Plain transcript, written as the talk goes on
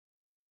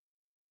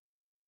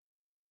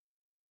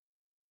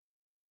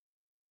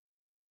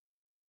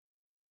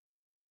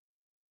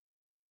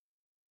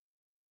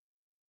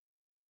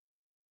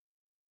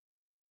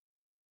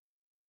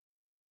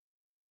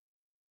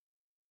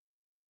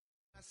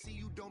see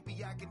you, don't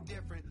be acting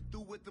different.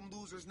 Through with them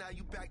losers, now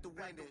you back to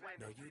winning.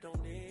 No, you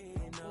don't need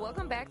no.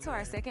 Welcome back to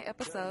our second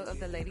episode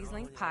of the Ladies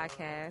Link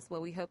podcast,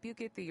 where we hope you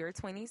get through your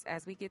 20s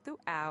as we get through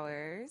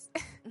ours.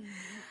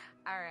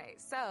 All right,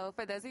 so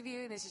for those of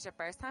you, this is your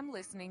first time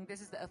listening,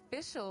 this is the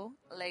official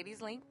Ladies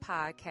Link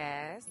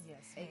podcast.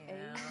 Yes,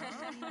 ma'am.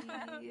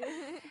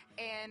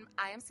 And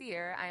I am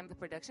Sierra. I am the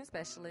production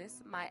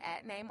specialist. My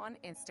 @name on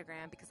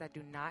Instagram, because I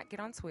do not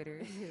get on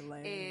Twitter,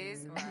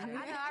 is... Right. I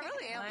know, I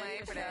really am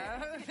lame for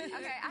that.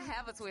 Okay, I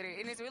have a Twitter,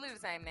 and it's really the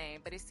same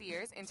name, but it's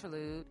Sierra's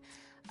Interlude.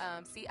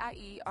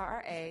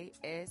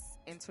 CIERRAS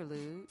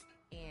Interlude.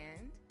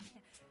 And...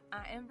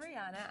 I am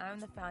Brianna.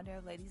 I'm the founder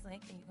of Ladies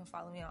Link, and you can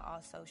follow me on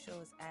all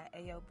socials at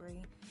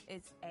AyoBri.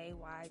 It's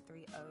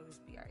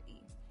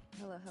AY3OsBRE.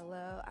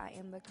 Hello. I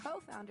am the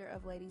co-founder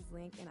of Ladies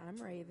Link, and I'm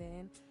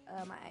Raven.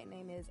 My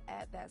name is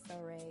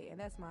 @ThatSoRay, and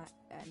that's my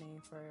name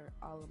for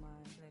all of my,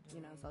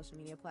 social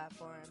media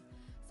platforms.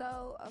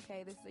 So,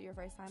 okay, this is your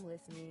first time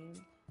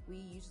listening.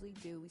 We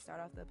start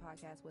off the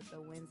podcast with the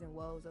wins and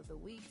woes of the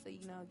week, so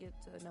get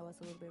to know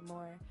us a little bit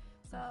more.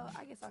 So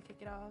I guess I'll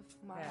kick it off.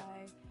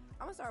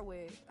 I'm gonna start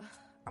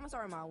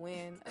with my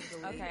win of the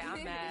week. Okay,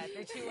 I'm mad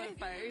that you went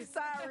first.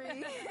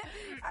 Sorry.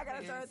 I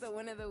gotta start with the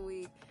win of the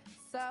week.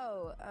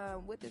 So,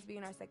 with this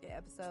being our second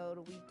episode,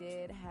 we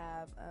did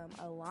have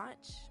a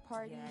launch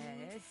party.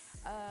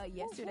 Yes.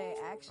 Yesterday,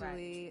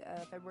 actually,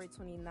 February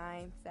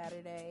 29th,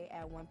 Saturday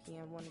at 1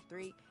 p.m., 1 to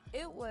 3.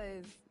 It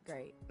was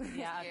great.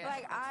 Yeah.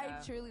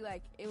 I truly,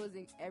 it was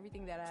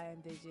everything that I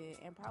envisioned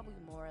and probably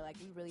more.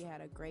 We really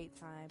had a great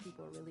time.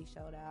 People really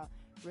showed out,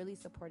 really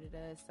supported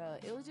us. So,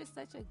 it was just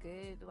such a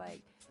good,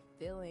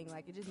 feeling.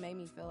 It just made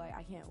me feel like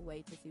I can't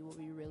wait to see what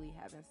we really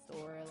have in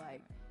store.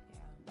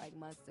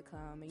 Months to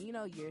come and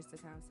years to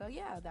come. So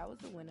that was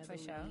the win of the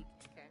week.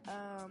 Okay.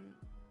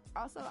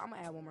 Also, I'm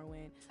gonna add one more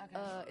win.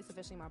 Okay. It's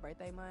officially my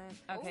birthday month.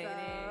 Okay.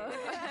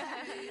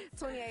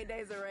 So, 28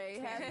 days of Ray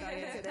has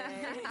started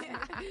today.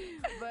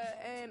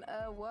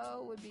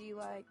 Woe would be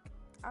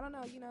I don't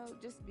know,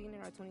 just being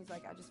in our 20s,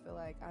 I just feel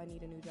like I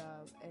need a new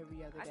job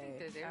every other day. I think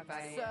there's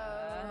everybody. So,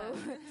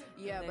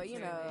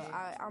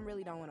 I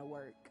really don't want to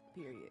work,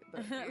 period.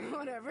 But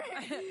whatever.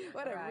 Right.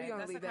 We're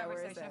going to leave that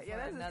where it's at. Yeah,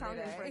 that's another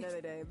just for day. another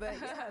day. But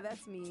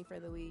that's me for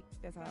the week.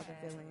 That's how I've been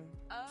feeling.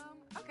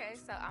 Okay,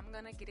 so I'm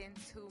going to get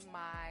into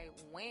my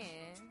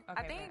win. Okay,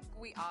 I think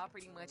we all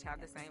pretty much have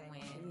the same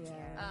win.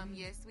 Yeah.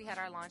 Yes, we had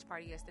our launch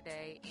party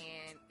yesterday,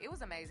 and it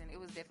was amazing. It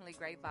was definitely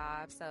great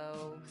vibes.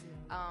 So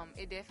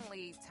it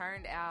definitely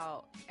turned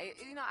out,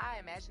 I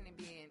imagined it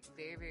being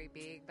very, very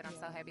big, but I'm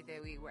so happy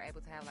that we were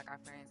able to have our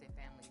friends and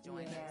family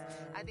join us.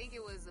 I think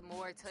it was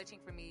more touching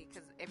for me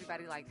because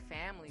everybody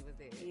family was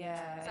there.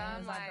 Yeah. So it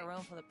I'm was a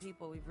room full of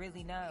people we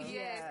really know.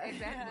 Yes,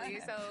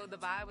 exactly. So the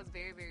vibe was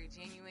very, very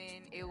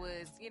genuine. It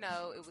was, it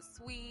was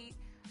sweet.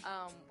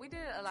 We did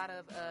a lot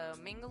of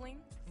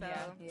mingling. So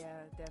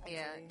yeah, definitely.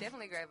 Yeah,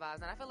 definitely great vibes.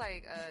 And I feel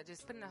like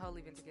just putting the whole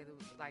event together,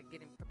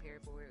 getting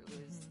prepared for it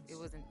was, it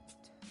wasn't.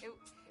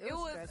 It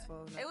was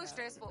stressful. It was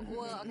stressful.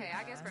 Well, okay,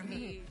 I guess for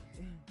me,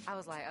 I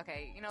was like,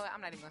 okay, you know what?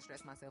 I'm not even gonna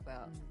stress myself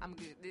out. I'm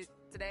good.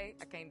 Today,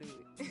 I can't do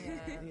it.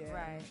 Yeah.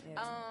 Right.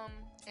 Yeah.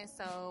 And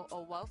so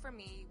a woe for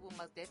me will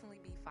most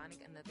definitely be finding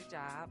another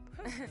job.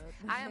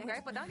 I am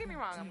grateful. Don't get me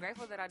wrong. I'm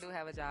grateful that I do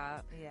have a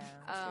job. Yeah.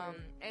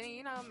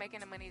 And making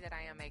the money that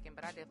I am making,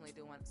 but I definitely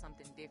do want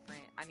something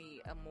different. I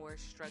need more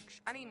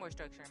structure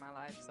in my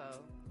life.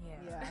 So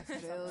Yeah, I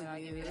feel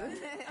you.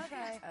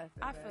 Okay,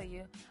 I feel that.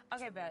 you.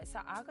 Okay, bet. So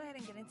I'll go ahead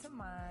and get into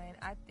mine.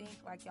 I think,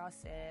 like y'all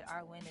said,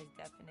 our win is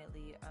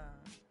definitely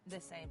the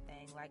same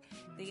thing.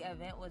 The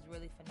event was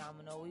really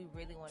phenomenal. We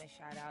really want to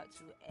shout out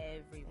to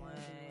everyone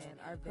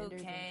Our who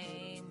vendors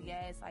came. included.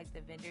 Yes,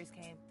 the vendors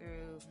came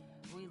through.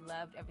 We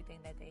loved everything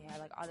that they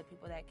had. All the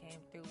people that came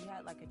through. We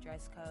had a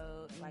dress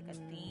code, a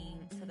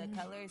theme to the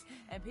colors,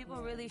 and people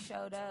really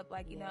showed up.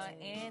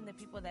 And the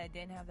people that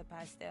didn't have the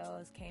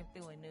pastels came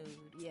through in nude.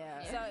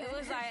 Yeah. So it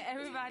was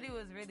everybody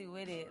was really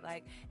with it.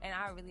 And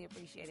I really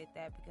appreciated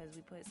that because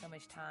we put so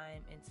much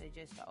time into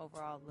just the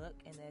overall look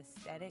and the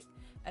aesthetic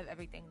of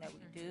everything that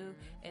we do.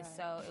 And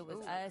so it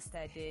was us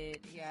that did,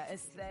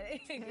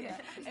 aesthetic.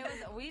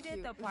 We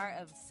did the part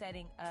of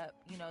setting up,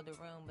 the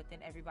room, but then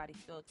everybody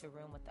filled the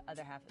room with the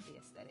other half of the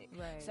aesthetic.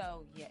 Right.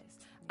 So yes,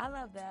 I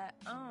love that.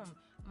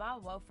 My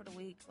woe for the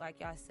week, like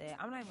y'all said,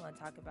 I'm not even going to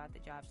talk about the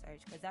job search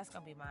because that's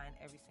going to be mine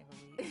every single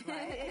week.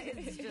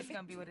 It's just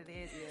going to be what it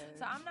is. Yeah.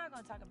 So I'm not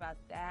going to talk about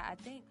that. I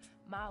think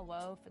my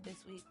woe for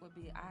this week would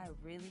be I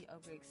really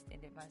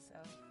overextended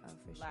myself. Oh,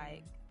 for sure.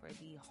 For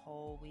the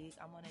whole week.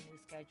 I'm on a new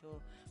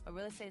schedule for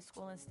real estate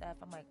school and stuff.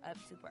 I'm up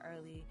super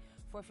early,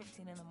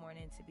 4:15 in the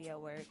morning to be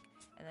at work,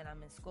 and then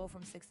I'm in school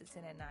from 6 to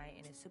 10 at night,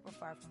 and it's super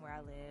far from where I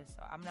live,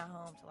 so I'm not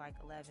home till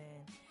 11.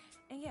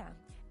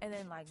 And and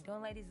then like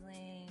doing Ladies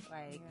Link,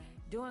 like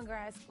doing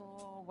grad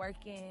school,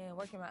 working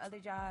my other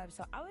job.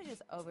 So I was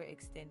just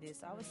overextended.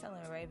 So I was telling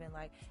Raven,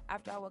 like,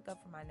 after I woke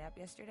up from my nap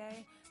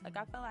yesterday, like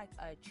I felt like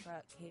a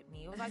truck hit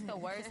me. It was like the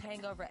worst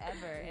hangover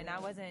ever, and I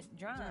wasn't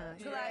drunk.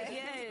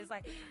 Like,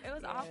 like it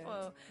was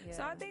awful.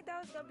 So I think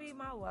that was gonna be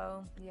my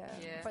woe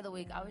for the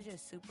week. I was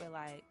just super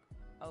like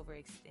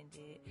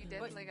overextended. You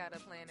definitely got to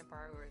plan and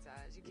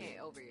prioritize. You can't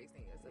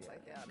overextend yourself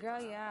like that.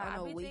 Girl, I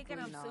be thinking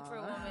I'm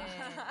Superwoman.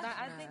 Like,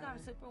 I think I'm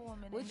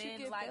Superwoman, and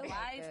then like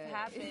life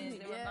happens.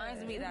 It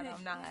reminds me that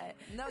I'm not.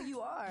 No,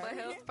 you are. But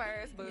health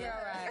first, boo. You're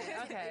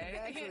right.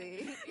 Okay.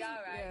 Exactly. Y'all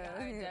right.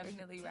 Y'all are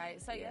definitely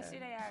right. So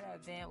yesterday at our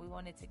event, we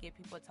wanted to get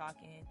people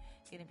talking,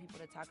 getting people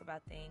to talk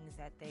about things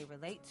that they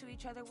relate to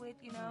each other with,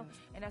 you know,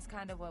 and that's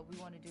kind of what we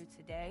want to do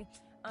today.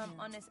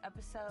 On this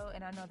episode,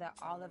 and I know that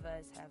all of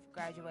us have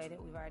graduated.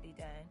 We've already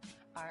done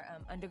our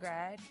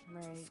undergrad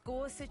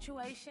school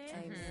situation.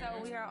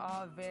 So we are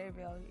all very,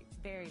 very,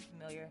 very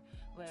familiar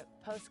with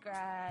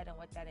post-grad and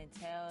what that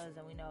entails,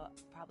 and we know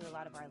probably a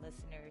lot of our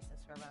listeners,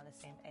 since we're around the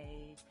same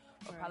age,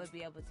 will probably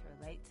be able to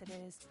relate to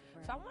this.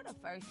 So I want to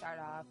first start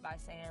off by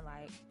saying,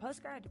 like,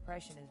 post-grad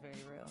depression is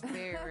very real.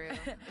 Very real.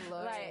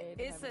 Like,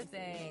 it's a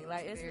thing.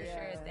 Like, it's for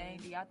sure a thing.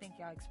 Do y'all think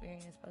y'all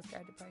experienced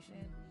post-grad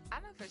depression? I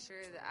know for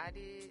sure that I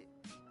did.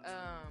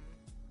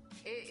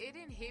 It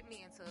didn't hit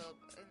me until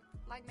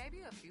like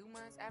maybe a few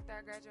months after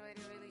I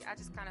graduated, really. I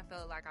just kind of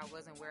felt like I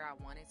wasn't where I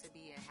wanted to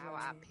be and how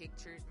I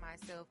pictured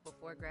myself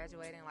before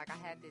graduating. Like, I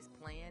had this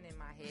plan in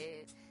my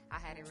head. I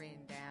had it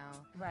written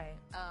down. Right.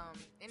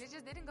 And it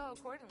just didn't go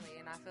accordingly.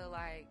 And I feel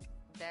like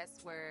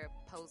that's where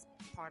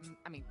postpartum.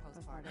 Give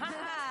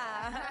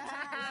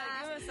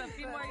us a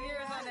few more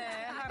years on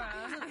that. Hold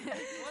on.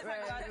 We'll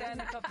talk about that in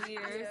a couple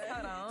years.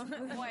 Hold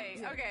on.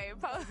 Wait. Okay.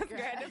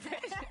 Post-grad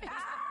depression.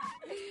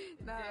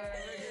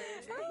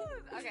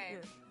 Okay.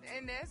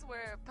 And that's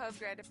where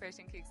post-grad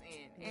depression kicks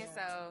in. And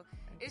so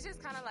it's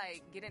just kind of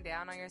like getting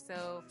down on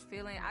yourself,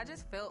 feeling, I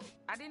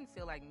didn't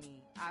feel like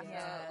me. I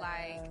felt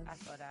like, I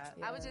feel that.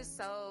 I was just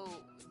so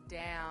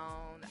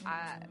down.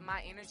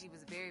 My energy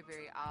was very,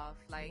 very off.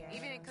 Like,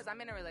 even because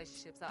I'm in a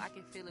relationship, so I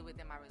can feel it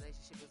within my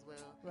relationship as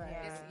well. Right.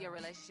 It's your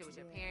relationship with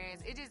your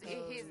parents. It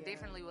hits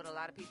differently with a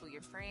lot of people,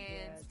 your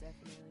friends. Yeah,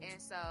 definitely.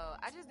 And so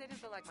I just didn't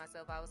feel like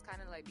myself. I was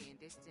kind of like being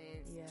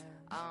distant. Yeah.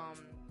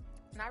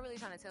 Not really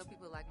trying to tell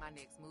people like my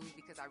next move,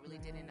 because I really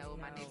didn't know what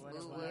my next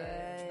move was.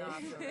 No,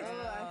 for real.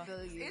 I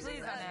feel you. It's Please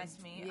just don't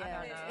ask me. Yeah.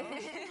 I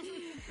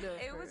don't know.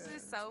 It was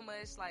just so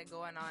much like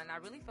going on. I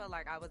really felt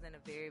like I was in a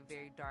very,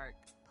 very dark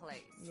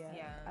place.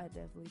 Yeah, I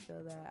definitely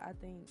feel that. I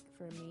think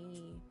for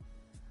me,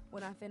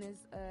 when I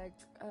finished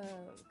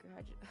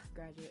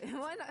graduate,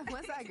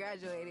 once I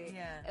graduated,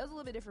 it was a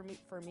little bit different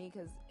for me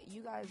because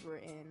you guys were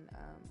in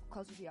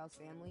closer to y'all's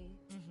family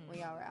when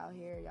y'all were out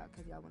here,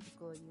 because y'all went to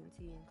school at UNT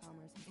and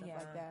commerce and stuff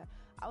like that.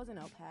 I was in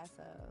El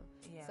Paso,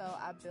 so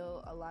I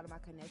built a lot of my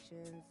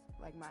connections,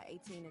 like my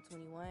 18 to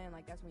 21.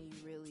 Like that's when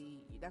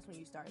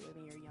you start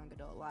living your young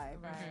adult life.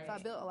 Right. So I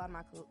built a lot of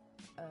my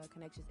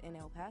connections in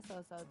El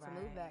Paso. So to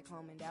move back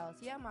home in Dallas,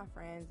 my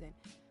friends and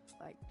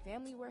like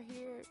family were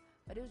here.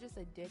 But it was just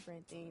a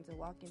different thing to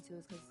walk into.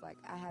 It's because, like,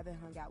 I haven't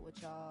hung out with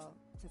y'all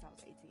since I was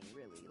 18,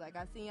 really. Like,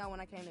 I seen y'all when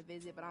I came to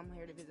visit, but I'm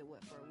here to visit,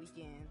 for a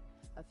weekend,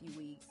 a few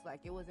weeks.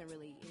 Like, it wasn't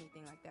really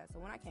anything like that. So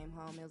when I came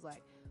home, it was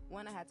like,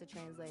 one, I had to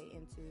translate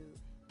into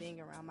being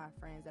around my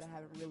friends that I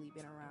haven't really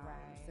been around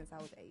since I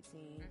was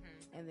 18.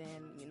 And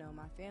then,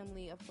 my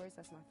family, of course,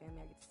 that's my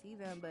family. I get to see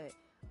them. But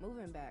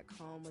moving back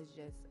home was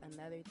just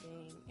another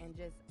thing. And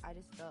I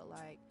just felt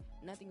like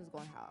nothing was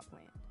going how I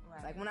planned.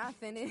 Right. Like when I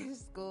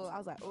finished school, I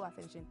was like, I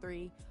finished in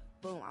 3.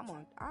 Boom,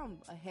 I'm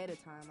ahead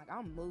of time. Like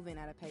I'm moving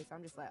at a pace.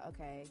 I'm just like,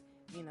 okay,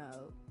 you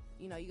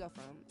go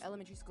from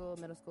elementary school,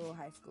 middle school,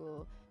 high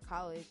school,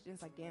 college.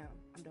 Just like, damn,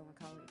 I'm done with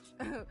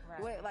college.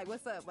 What,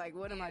 what's up? Like,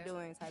 what am I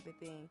doing? Type of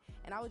thing.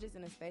 And I was just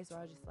in a space where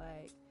I was just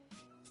like,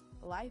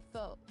 life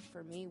felt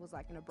for me was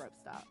like an abrupt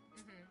stop.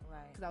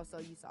 Right. Because I was so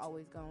used to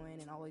always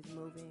going and always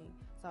moving.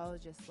 So I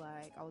was just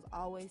like, I was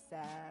always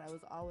sad. I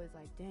was always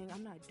like, dang,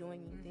 I'm not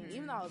doing anything.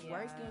 Even though I was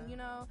working, and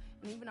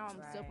even though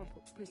I'm still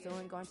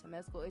pursuing going to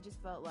med school, it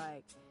just felt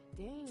like,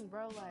 dang,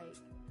 bro, like,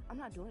 I'm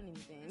not doing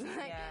anything.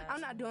 Like,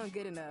 I'm not doing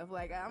good enough.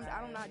 Like, I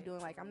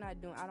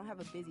don't have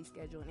a busy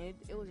schedule. And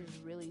it was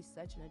just really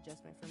such an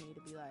adjustment for me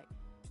to be like,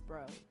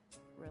 bro,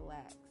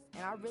 relax.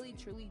 And I really,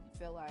 truly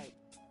feel like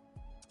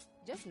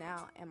just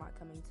now am I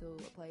coming to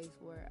a place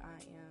where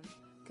I am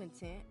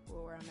content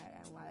with where I'm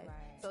at in life.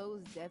 So it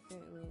was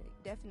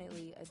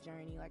definitely a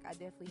journey. Like I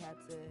definitely had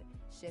to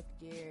shift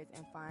gears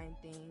and find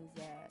things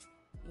that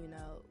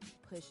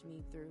pushed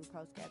me through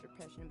post-grad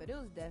depression. But it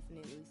was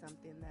definitely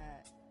something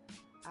that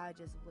I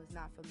just was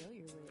not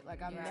familiar with.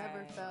 Like I've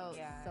never felt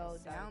so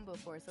down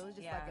before. So it was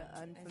just like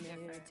an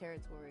unfamiliar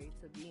territory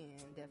to be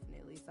in.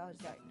 Definitely. So I was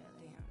just like,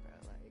 damn, bro.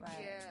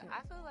 Like,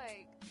 I feel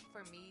like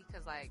for me,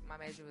 because like my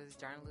major was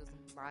journalism,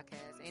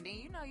 broadcast, and then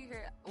you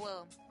hear,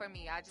 well, for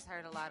me, I just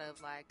heard a lot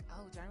of like,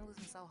 oh,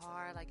 journalism's so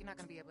hard, like you're not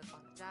gonna be able to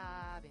find a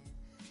job, and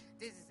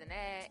this and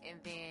that, and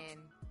then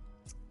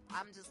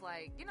I'm just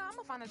like, you know, I'm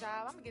gonna find a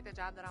job. I'm gonna get the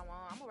job that I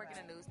want. I'm gonna work in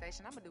a news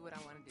station. I'm gonna do what I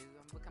want to do.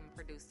 I'm gonna become a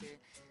producer.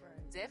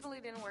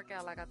 Definitely didn't work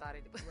out like I thought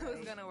it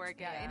was gonna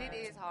work out, and it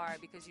is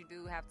hard because you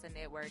do have to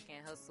network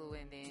and hustle,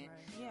 and then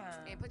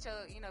and put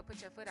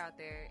your foot out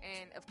there.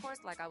 And of course,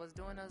 like I was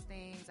doing those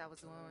things. I was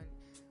doing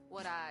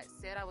what I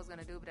said I was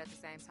gonna do, but at the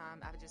same time,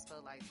 I just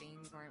felt like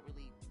things weren't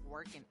really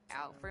working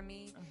out for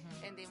me.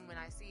 And then when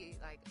I see,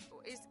 like,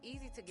 it's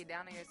easy to get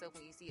down on yourself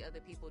when you see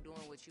other people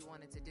doing what you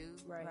wanted to do,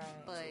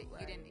 but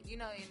you didn't, you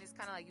know, and it's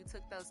kind of like you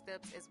took those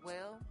steps as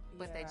well,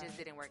 but they just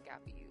didn't work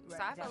out for you. So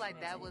I feel like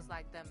that was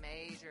like the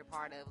major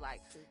part of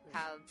like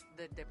how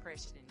the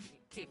depression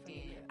kicked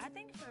in. I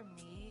think for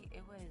me,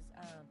 it was,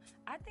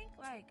 I think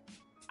like,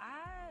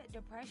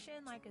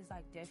 depression like is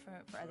like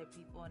different for other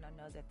people, and I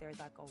know that there's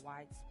like a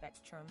wide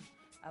spectrum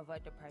of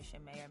what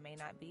depression may or may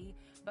not be,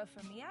 but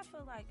for me I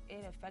feel like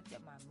it affected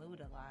my mood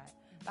a lot.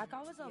 Like I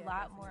was a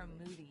lot more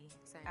moody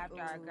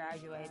after I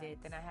graduated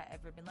than I had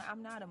ever been. Like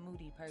I'm not a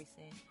moody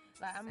person.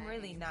 Like I'm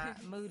really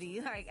not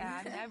moody. Like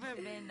I've never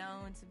been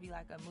known to be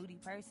like a moody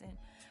person,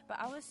 but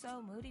I was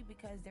so moody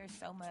because there's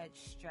so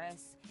much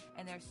stress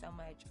and there's so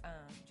much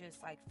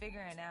just like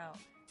figuring out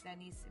that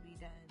needs to be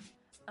done.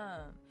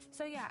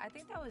 So yeah, I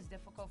think that was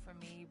difficult for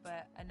me,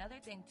 but another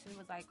thing too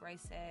was like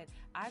Grace said,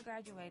 I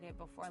graduated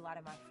before a lot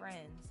of my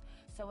friends.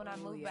 So when I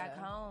moved back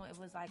home, it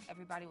was like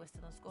everybody was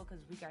still in school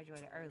because we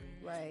graduated early.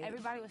 Right.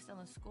 Everybody was still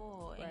in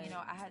school, and you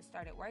know, I had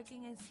started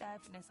working and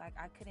stuff, and it's like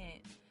I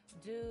couldn't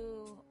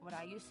do what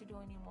I used to do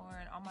anymore,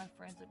 and all my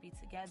friends would be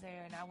together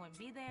and I wouldn't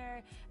be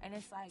there, and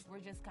it's like we're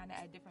just kind of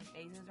at different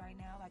phases right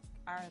now. Like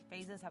our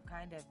phases have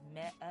kind of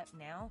met up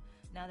now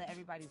that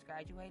everybody's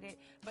graduated,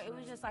 but it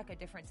was just like a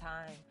different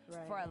time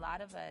for a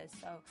lot of us.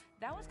 So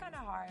that was kind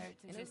of hard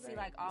to just see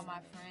like all my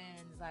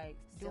friends like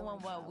doing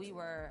what we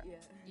were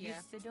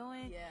used to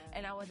doing,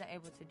 and I wasn't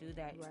able to do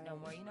that no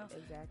more, you know.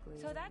 Exactly.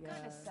 So that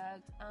kind of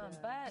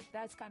sucked, but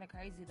that's kind of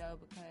crazy though,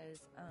 because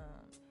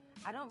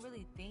I don't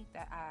really think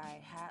that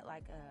I had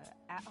like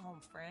a at-home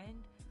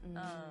friend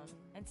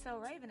until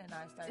Raven and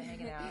I started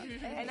hanging out.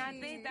 And I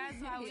think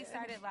that's why we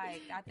started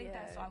like, I think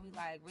that's why we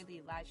like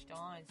really latched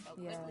on so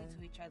quickly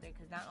to each other,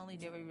 because not only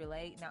did we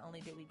relate, not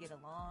only did we get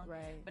along,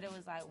 but it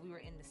was like we were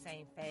in the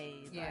same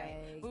phase.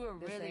 Like, we were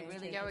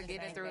really y'all were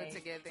getting through it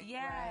together.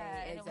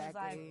 And it was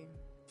like,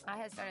 I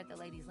had started the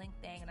Ladies Link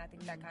thing, and I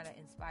think that kind of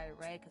inspired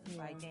Ray, because it's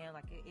like, damn,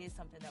 like it is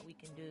something that we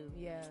can do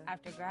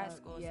after grad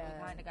school. So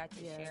we kind of got to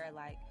share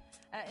like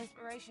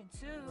inspiration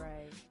too.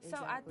 So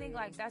I think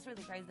like that's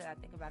really crazy that I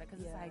think about it,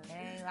 because it's like,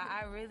 dang, like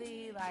I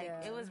really like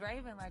it was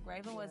Raven. Like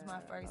Raven was my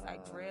first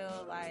like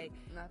real like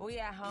we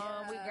at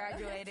home, we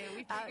graduated,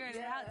 we figured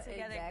it out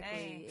together.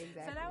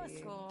 So that was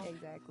cool.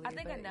 I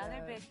think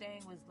another big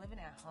thing was living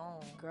at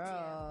home.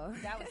 Girl,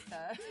 that was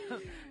tough.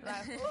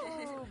 Like,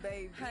 ooh,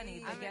 baby,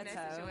 honey, the I'm in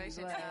that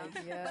situation ghetto.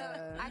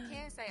 But I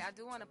can say I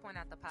do want to point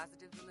out the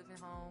positives of living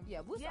home.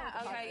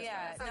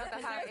 So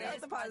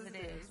the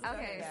positives.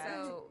 Okay,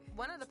 so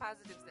one of the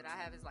positives that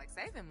I have is like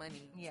saving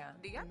money.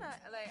 Do y'all not,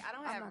 like, I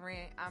don't have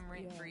rent. I'm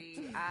rent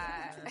free.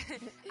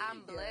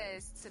 I'm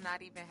blessed to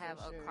not even have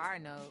a car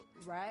note.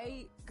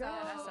 Right? So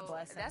that's a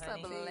blessing. That's a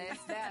blessing.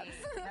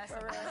 That's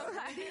for real.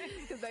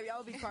 Because baby,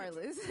 I'll be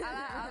carless.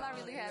 All I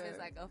really have is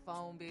like a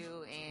phone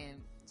bill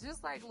and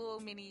just like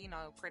little mini, you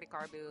know, credit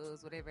card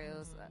bills, whatever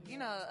else, you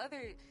know,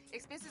 other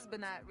expenses,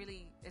 but not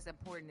really as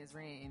important as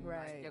rent and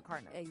like your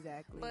car note.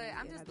 Exactly. But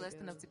I'm just blessed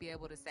enough to be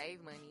able to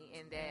save money,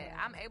 and that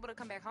I'm able to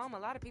come back home. A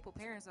lot of people,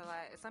 parents are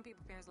like, some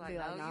people parents are like,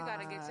 no, you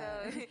gotta get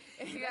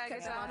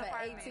your own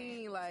apartment.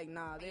 18, like,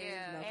 nah, there's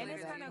nothing. And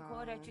it's kind of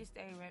cool that you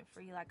stay rent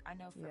free. Like I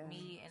know for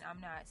me, and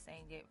I'm not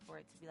saying it for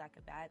it to be like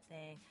a bad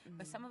thing,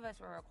 but some of us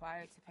were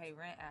required to pay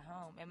rent at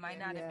home. It might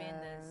not have been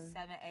the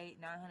 $700,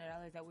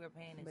 $800, $900 that we were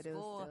paying in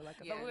school,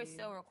 but we were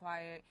still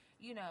required,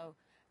 you know,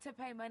 to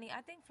pay money.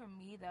 I think for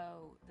me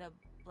though, the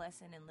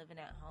blessing in living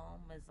at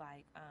home was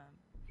like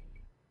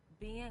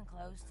being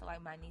close to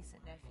like my niece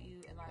and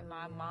nephew and like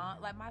my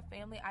mom, like my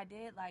family. I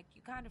did like,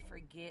 you kind of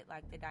forget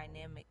like the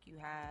dynamic you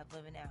have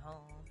living at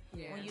home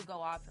when you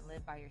go off and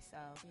live by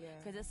yourself,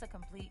 because it's a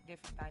complete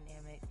different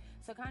dynamic.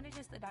 So kind of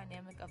just the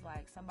dynamic of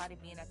like somebody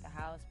being at the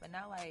house, but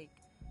not like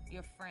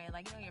your friend,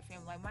 like, you know, your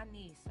family, like my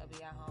niece will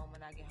be at home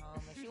when I get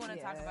home, and she want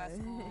to talk about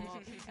school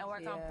and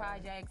work on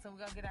projects, and we're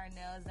gonna get our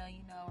nails done,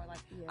 you know, or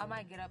like I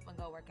might get up and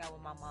go work out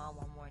with my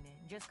mom one morning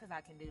just because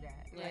I can do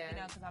that, like, you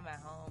know, because I'm at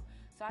home.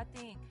 So I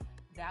think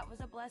that was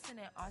a blessing,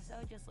 and also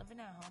just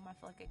living at home, I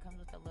feel like it comes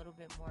with a little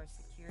bit more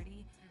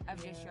security of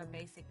just your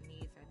basic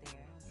needs are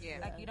there.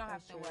 Like you don't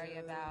have to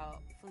worry about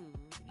food,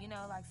 you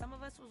know, like some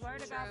of us was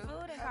worried about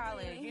food in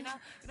college, you know,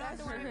 you don't have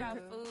to worry about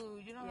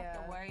food, you don't have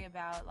to worry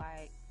about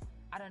like,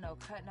 I don't know,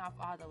 cutting off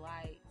all the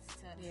lights.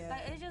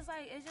 Like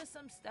it's just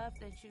some stuff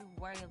that you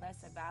worry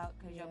less about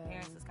because your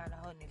parents is kind of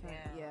holding it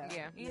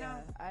down. You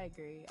know? I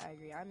agree.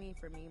 I mean,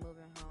 for me,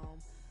 moving home,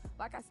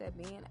 like I said,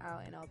 being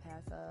out in El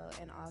Paso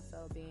and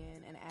also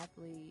being an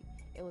athlete,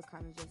 it was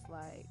kind of just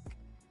like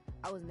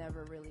I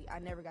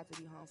never got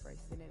to be home for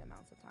extended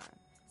amounts of time.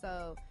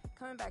 So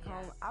coming back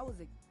home, I was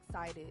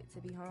excited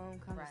to be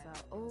home. Like,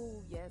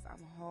 oh yes,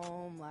 I'm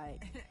home.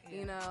 Like,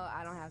 you know,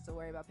 I don't have to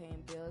worry about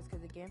paying bills.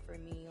 Because again, for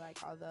me, like,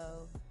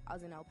 although I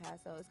was in El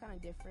Paso, it's kind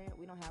of different.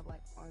 We don't have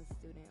like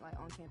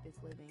on campus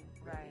living.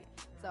 Really.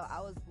 So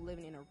I was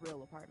living in a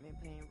real apartment,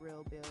 paying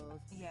real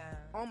bills.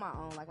 On my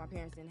own. Like, my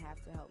parents didn't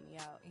have to help me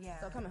out.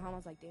 So coming home, I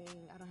was like,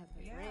 dang, I don't have to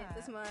pay rent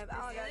this month. I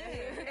don't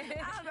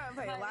got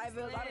to pay light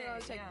bills. I don't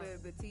got to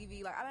check the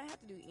TV. Like, I don't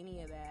have to do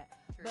any of that.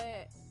 True.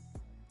 But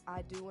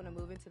I do want to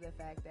move into the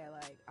fact that,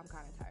 like, I'm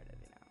kind of tired of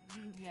it now.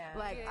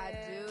 I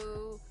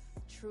do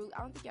truly,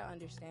 I don't think y'all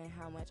understand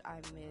how much I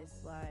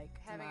miss, like,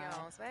 having your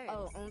own space.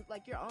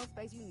 Like, your own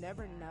space. You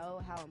never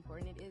know how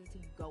important it is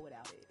until you go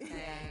without it.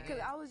 Because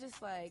I was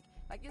just like,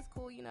 it's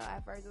cool, you know,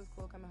 at first it was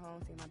cool coming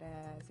home, seeing my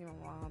dad, seeing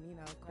my mom, you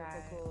know,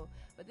 cool.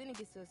 But then it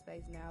gets to a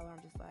space now where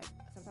I'm just like,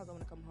 sometimes I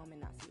want to come home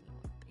and not see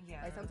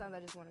anyone. Like, sometimes I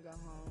just want to go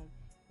home,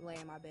 lay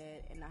in my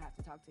bed, and not have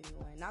to talk to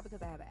anyone. Not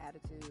because I have an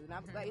attitude.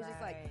 Not like, it's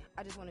just like,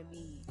 I just want to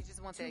be you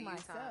just want to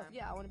myself.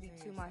 Yeah, I want to be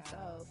to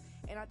myself.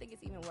 And I think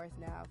it's even worse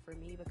now for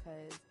me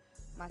because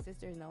my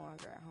sister is no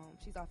longer at home.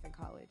 She's off in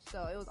college.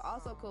 So it was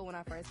also cool when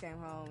I first came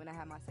home and I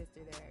had my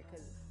sister there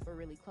because we're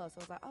really close. So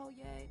I was like, oh,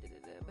 yay.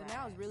 But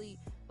now it's really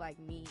like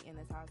me in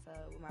this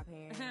household with my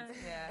parents.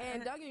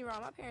 And don't get me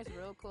wrong, my parents are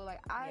real cool. Like,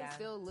 I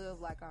still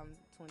live like I'm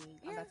 20.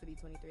 I'm about to be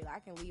 23. Like, I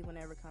can leave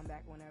whenever, come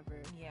back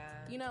whenever.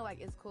 You know,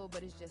 like, it's cool,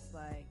 but it's just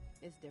like,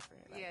 it's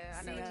different. Like,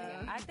 I know what you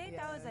mean. I think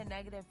that was a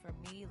negative for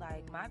me.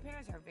 Like, my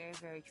parents are very,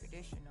 very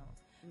traditional.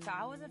 So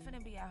I wasn't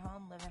finna be at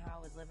home living how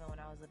I was living when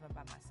I was living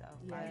by myself.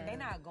 Like, they're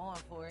not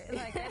going for it.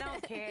 Like, they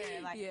don't care.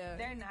 Like,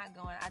 they're not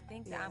going. I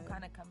think that I'm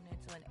kind of coming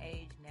into an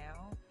age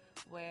now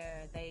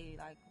where they,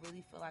 like,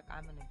 really feel like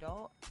I'm an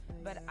adult.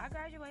 But I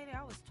graduated,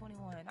 I was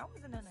 21. I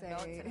wasn't an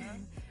adult to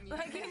them.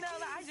 Like, you know,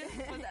 like, I just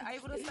was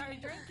able to start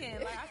drinking.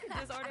 Like, I could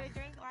just order a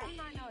drink. Like, I'm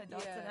not no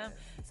adult to them.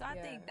 So I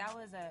think that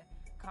was a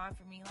con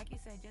for me. Like you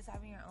said, just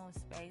having your own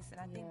space. And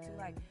I think, too,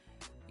 like,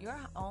 your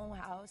own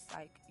house,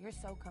 like, you're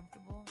so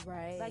comfortable.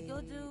 Like,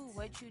 you'll do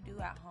what you do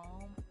at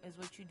home is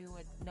what you do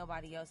with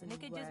nobody else. And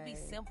it could just be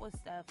simple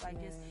stuff, like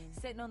just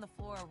sitting on the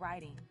floor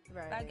writing.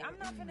 Like, I'm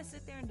not gonna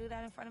sit there and do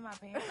that in front of my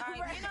parents.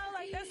 Like, you know,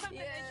 like, that's something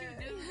that you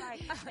do.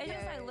 Like, it's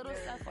just, like, little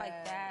stuff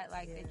like that,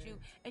 like, that you,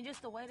 and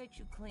just the way that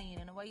you clean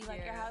and the way you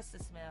like your house to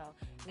smell.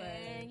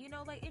 And, you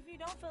know, like, if you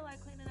don't feel like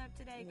cleaning up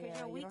today because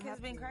your week has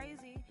been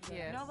crazy,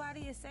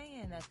 nobody is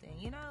saying nothing,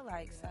 you know,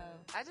 like, so.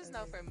 I just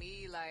know for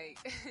me, like,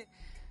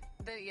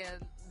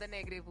 the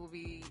negative will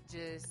be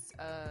just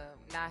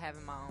not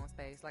having my own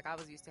space. Like, I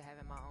was used to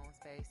having my own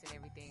space and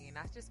everything, and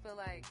I just feel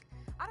like,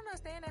 I don't know,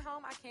 staying at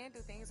home, I can do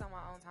things on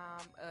my own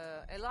time.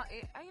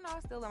 You know, I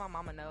still let my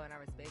mama know, and I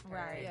respect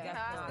her. You know,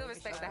 I still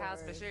respect the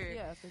house for sure.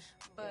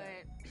 But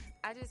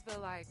I just feel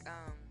like,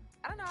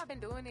 I don't know, I've been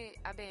doing it.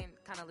 I've been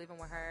kind of living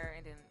with her,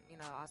 and then, you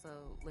know,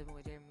 also living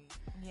with Jeremy.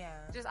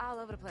 Just all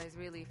over the place,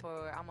 really,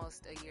 for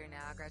almost a year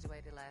now. I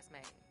graduated last May.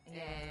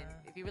 And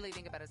if you really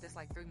think about it, that's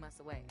like 3 months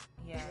away.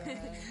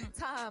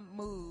 Time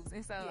moves.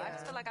 And so I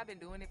just feel like I've been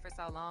doing it for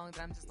so long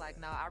that I'm just like,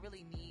 no, I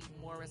really need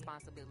more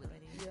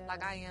responsibility.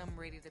 Like, I am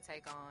ready to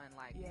take on,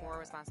 like, more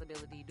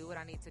responsibility, do what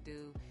I need to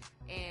do.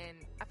 And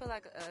I feel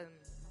like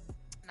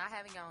not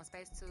having your own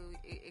space, too,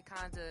 it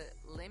kind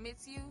of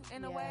limits you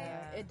in a way.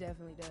 It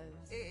definitely does.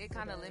 It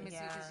kind of limits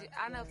you. Cause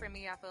I know for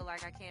me, I feel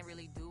like I can't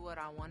really do what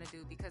I want to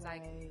do because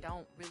I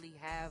don't really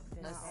have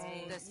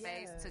the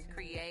space to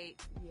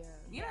create.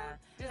 You know,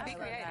 just be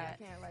creative.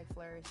 You can't, like,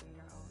 flourish in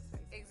your own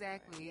space.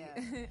 Exactly.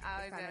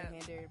 I was kind of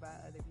hindered by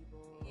other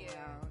people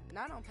around.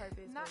 Not on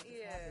purpose, but it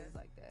just happens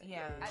like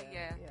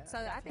that. So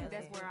I think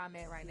that's where I'm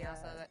at right now.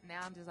 So now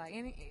I'm just like,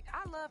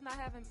 I love not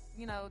having,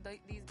 you know,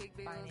 these big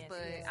bills,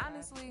 but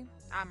honestly,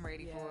 I'm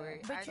ready for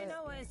it. But you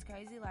know what is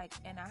crazy? Like,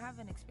 and I have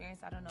an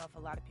experience, I don't know if a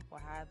lot of people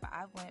have, but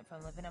I went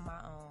from living on my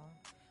own,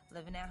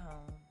 living at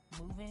home,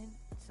 moving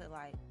to,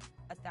 like,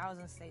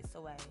 1,000 states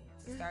away,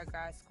 to start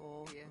grad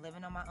school,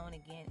 living on my own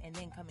again, and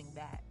then coming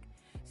back.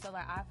 So,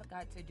 like, I've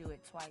got to do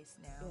it twice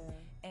now.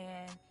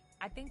 And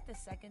I think the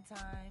second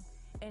time,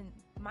 and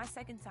my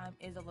second time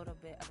is a little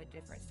bit of a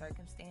different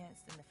circumstance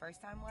than the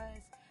first time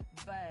was,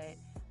 but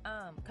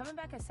coming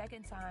back a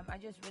second time, I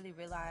just really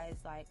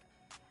realized, like,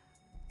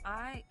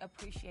 I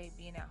appreciate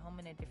being at home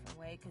in a different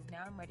way because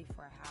now I'm ready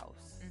for a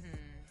house.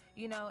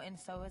 You know, and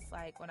so it's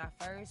like when I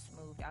first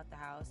moved out the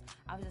house,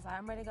 I was just like,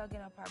 I'm ready to go get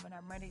an apartment.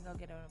 I'm ready to go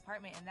get an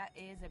apartment. And that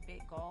is a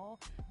big goal,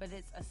 but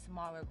it's a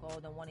smaller goal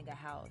than wanting a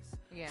house.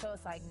 So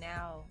it's like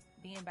now,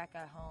 being back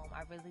at home,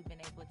 I've really been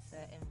able to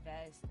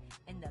invest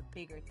in the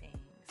bigger things.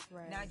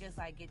 Not just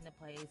like getting the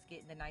place,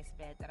 getting the nice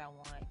bed that I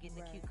want, getting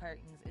the cute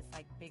curtains. It's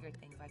like bigger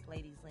things like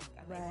Ladies Link.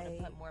 I'm able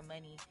to put more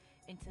money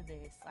into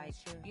this. Like,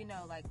 you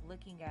know, like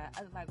looking at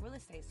like real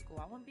estate school.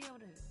 I wouldn't be able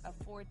to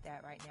afford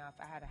that right now if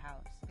I had a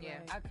house.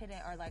 I couldn't,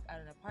 or like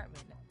an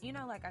apartment. You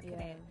know, like I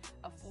couldn't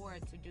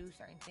afford to do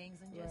certain things,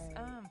 and just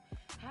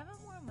having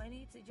more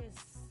money to just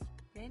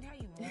spend how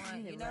you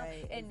want, you know?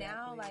 And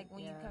now, like,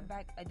 when you come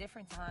back a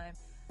different time,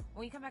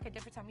 when you come back a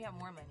different time, you have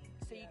more money,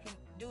 so you can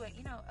do it,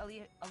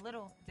 a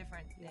little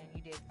different than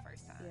you did the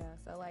first time. Yeah.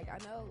 So like I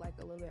know like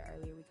a little bit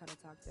earlier we kind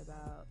of talked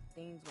about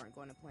things weren't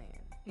going to plan.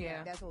 Yeah.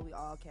 Like, that's what we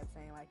all kept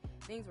saying. Like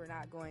things were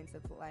not going to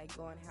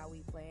going how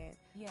we planned.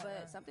 Yeah.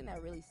 But something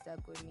that really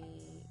stuck with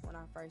me when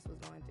I first was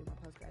going through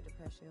my postgrad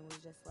depression was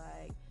just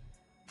like,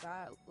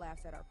 God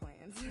laughs at our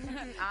plans.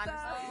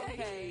 Honestly.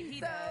 Okay, he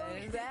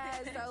does.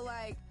 Bad. So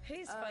like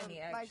He's funny,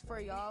 actually. Like for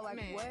y'all, like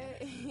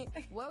Man.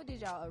 what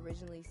did y'all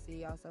originally see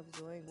yourselves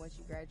doing once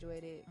you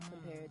graduated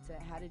compared to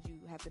how did you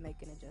have to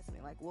make an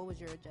adjustment? Like what was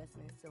your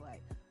adjustments to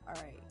like, all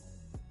right,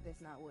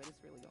 that's not what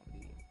it's really gonna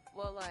be.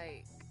 Well,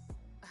 like,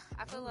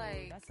 I feel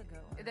like that's a good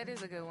one. that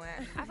is a good one.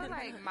 I feel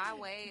like my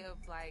way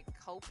of like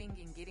coping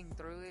and getting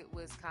through it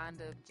was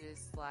kind of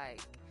just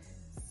like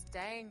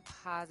staying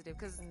positive,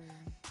 because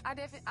I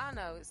don't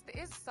know,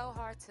 it's so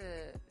hard to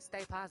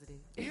stay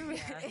positive. It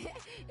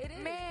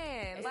is.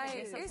 Man, It's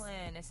like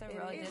discipline. It's a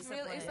real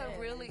discipline. It's a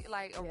really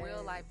like a real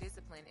Yes. life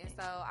discipline, and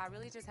so I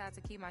really just had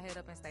to keep my head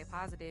up and stay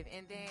positive,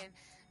 and then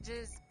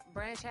just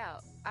branch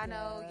out. I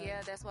know,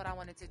 that's what I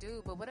wanted to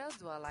do, but what else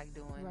do I like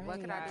doing?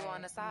 What could I do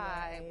on the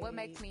side? What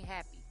makes me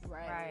happy?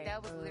 Right.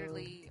 That was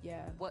literally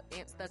what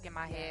stuck in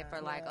my head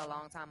for like a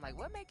long time. Like,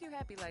 what make you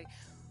happy? Like,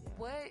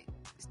 what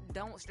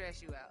don't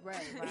stress you out? Right.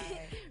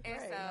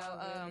 And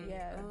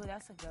so, Ooh,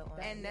 that's a good one.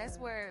 and that's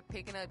where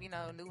picking up,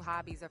 new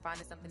hobbies or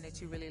finding something that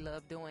you really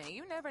love doing.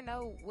 You never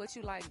know what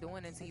you like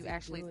doing until you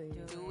actually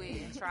do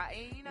it and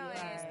try, and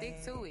and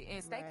stick to it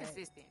and stay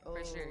consistent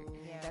for sure.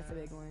 Yeah. That's a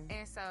big one.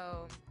 And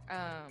so,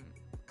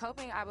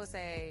 coping, I would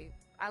say,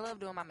 I love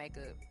doing my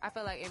makeup. I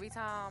feel like every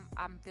time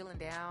I'm feeling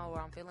down or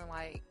I'm feeling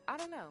like, I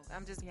don't know,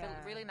 I'm just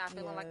really not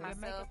feeling like Your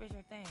myself. makeup is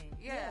your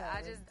thing.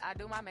 I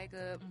do my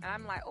makeup and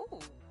I'm like, ooh,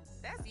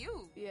 that's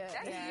you. Yeah.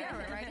 That's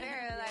Kiara right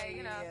there.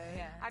 Like,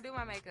 I do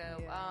my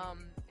makeup. Yeah.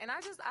 And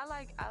I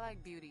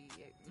like beauty.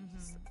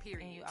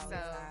 Period. And you always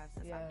so, have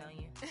since I've known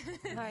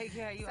you. Like,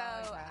 you so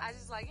always have. I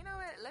just like, you know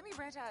what? Let me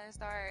branch out and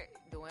start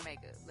doing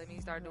makeup. Let me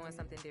start doing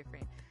something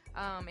different.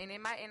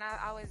 And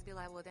I always be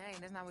like, well, dang,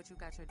 that's not what you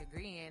got your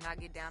degree in. I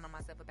get down on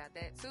myself about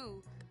that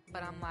too.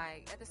 But I'm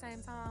like, at the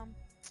same time,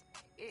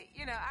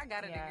 I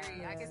got a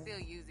degree. I can still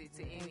use it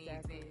to any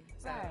extent.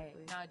 So. Right.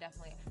 No,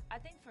 definitely. I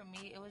think for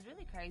me, it was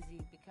really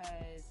crazy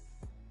because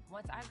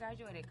once I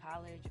graduated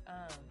college,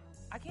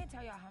 I can't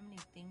tell y'all how many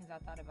things I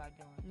thought about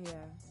doing. Yeah.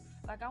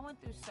 Like, I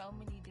went through so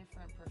many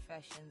different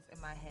professions in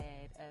my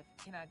head of,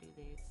 can I do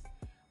this?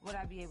 Would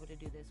I be able to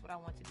do this? Would I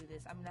want to do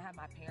this? I mean, I had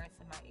my parents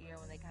in my ear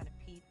when they kind of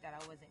peeped that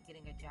I wasn't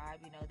getting a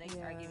job. They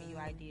start giving you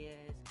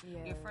ideas.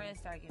 Yeah. Your friends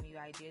start giving you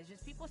ideas.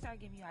 Just people start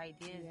giving you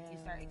ideas. And you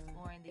start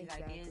exploring these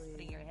ideas, put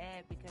in your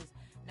head because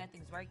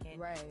nothing's working.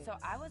 Right. So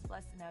I was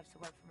blessed enough to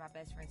work for my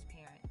best friend's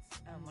parents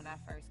when I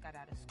first got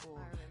out of school.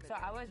 So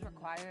I was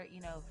required,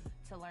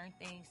 to learn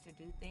things, to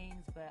do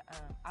things, but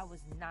I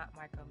was not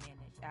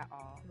micromanaged at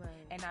all. Right.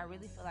 And I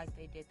really feel like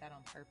they did that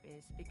on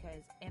purpose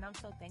and I'm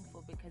so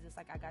thankful because it's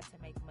like I got to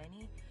make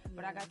money,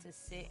 but I got to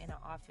sit in an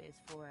office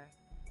for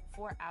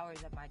 4 hours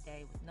of my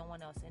day with no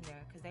one else in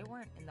there because they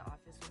weren't in the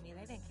office with me.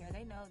 They didn't care.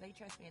 They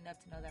trust me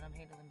enough to know that I'm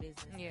handling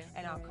business,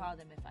 and I'll call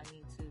them if I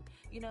need to.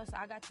 So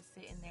I got to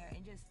sit in there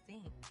and just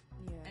think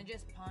and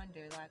just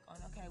ponder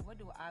okay, what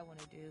do I want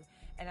to do?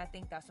 And I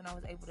think that's when I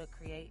was able to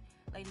create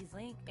Ladies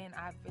Link, and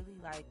I've really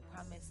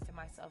promised to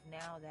myself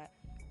now that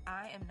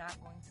I am not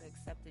going to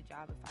accept a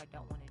job if I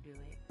don't want to do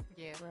it.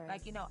 Yeah.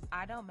 Right.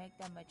 I don't make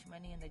that much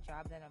money in the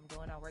job that I'm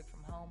doing. I work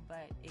from home,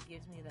 but it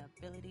gives me the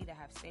ability to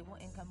have stable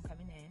income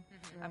coming in.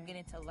 Mm-hmm. I'm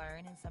getting to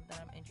learn in something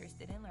I'm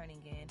interested in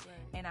learning in.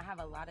 Right. And I have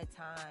a lot of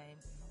time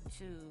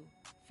to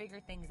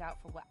figure things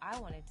out for what I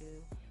want to do.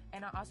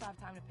 And I also have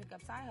time to pick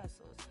up side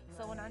hustles.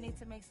 So when I need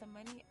to make some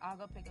money, I'll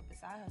go pick up a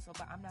side hustle,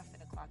 but I'm not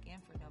finna clock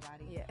in for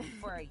nobody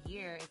for a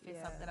year if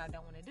it's something I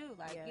don't want to do.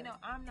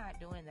 I'm not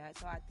doing that.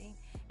 So I think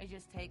it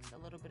just takes a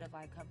little bit of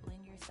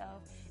humbling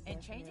yourself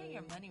and changing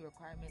your money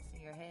requirements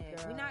in your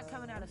head. We're not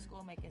coming out of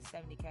school making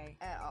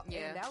 $70K. At all.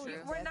 Yeah, that was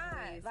true. We're not.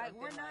 definitely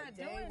We're something not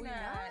dang, doing we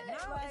that.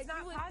 not? No, it's not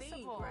you would possible.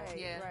 Think, right,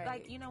 Yeah.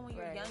 right. When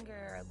you're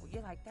younger,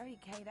 you're like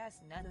 30K,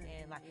 that's nothing.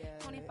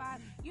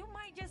 25, you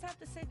might just have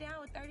to sit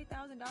down with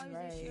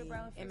 $30,000 this year, bro,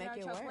 and figure out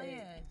your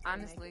plan.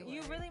 Honestly.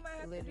 You really might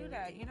have to do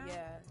that,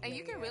 Yeah. And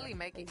you can really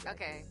make it.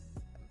 Exactly. Okay.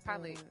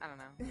 Probably, I don't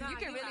know. No, you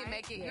can you're really right.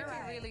 make it. You're You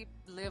can right. really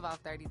live off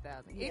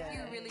 30,000 if you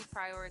Yes. really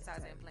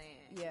prioritize and plan.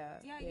 Yeah.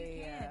 Yeah,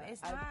 you can.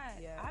 It's not.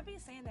 Yeah. I be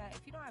saying that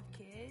if you don't have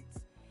kids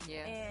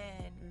Yeah.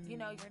 and, you're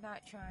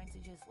not trying to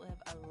just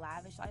live a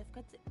lavish life,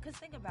 because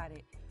think about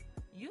it.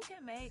 You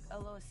can make a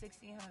little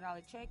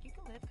 $1,600 check. You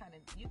can live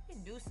you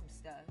can do some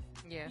stuff.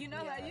 Yeah.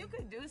 You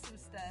can do some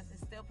stuff and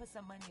still put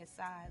some money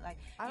aside.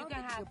 I you don't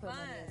can think have you can put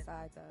fun. money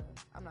aside though.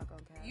 I'm not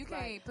gonna cap. You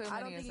can't put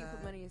I don't money think you can put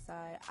aside. money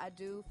aside. I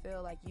do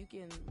feel like you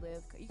can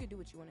live. You can do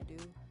what you want to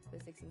do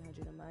with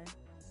 $1,600 a month.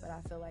 But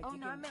I feel like Oh, you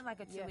no, can, I meant like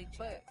a 2-week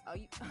check. But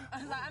you,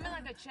 I meant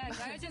like a check.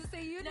 I just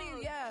say you no,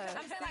 need. Yeah.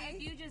 I'm saying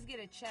if you just get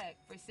a check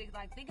for think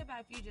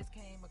about if you just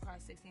came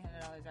across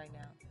 $1,600 right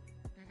now.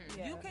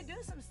 Yeah. You can do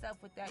some stuff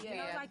with that.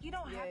 Yeah. You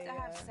don't have to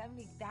have Yeah.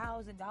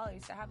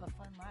 $70,000 to have a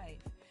fun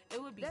life.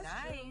 it would be That's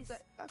nice. true,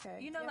 but, okay.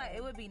 You know, like,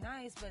 it would be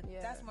nice, but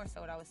Yeah. that's more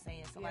so what I was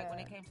saying. So, like, when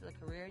Yeah. it came to the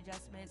career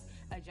adjustments,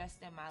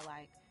 adjusting my,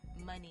 like,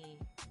 money.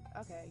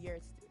 Okay, you're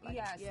like,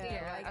 Yeah, yeah,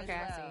 still, like, as okay,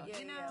 I well. see. yeah,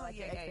 You know, yeah, like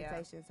your yeah.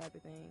 expectations type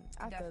of thing.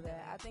 I feel that.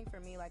 Definitely. I think for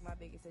me, like my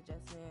biggest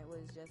adjustment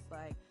was just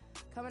like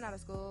coming out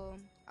of school.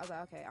 I was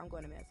like, okay, I'm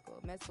going to med school.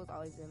 Med school's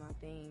always been my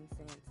thing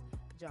since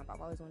jump.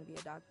 I've always wanted to be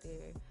a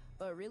doctor,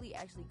 but really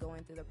actually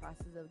going through the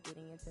process of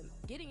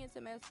getting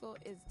into med school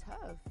is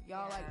tough,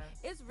 y'all. Yeah. Like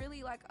it's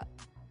really like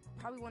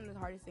probably one of the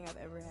hardest things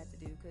I've ever had to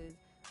do because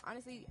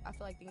honestly, I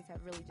feel like things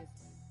have really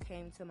just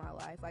came to my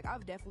life. Like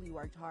I've definitely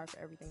worked hard for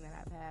everything that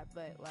I've had,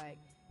 but like.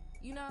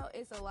 You know,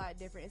 it's a lot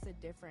different. It's a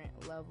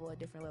different level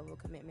of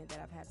commitment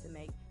that I've had to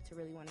make to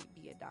really want to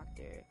be a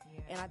doctor. Yeah.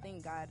 And I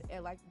think God,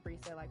 and like Bree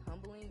said, like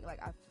humbling, like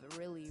I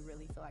really,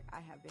 really feel like I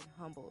have been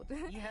humbled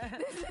Yeah.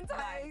 this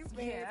entire Like,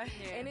 experience.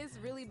 yeah. And it's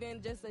really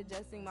been just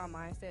adjusting my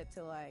mindset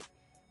to like,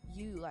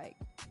 you like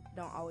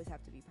don't always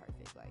have to be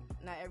perfect. Like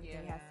not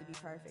everything has to be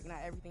perfect. Not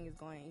everything is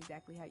going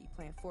exactly how you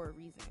plan for a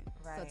reason.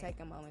 Right. So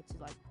take a moment to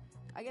like,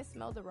 I guess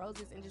smell the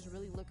roses and just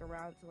really look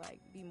around to like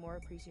be more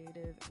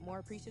appreciative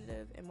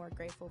and more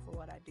grateful for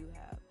what I do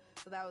have.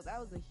 So that was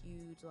a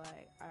huge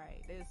like, all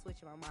right, there's a switch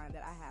in my mind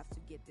that I have to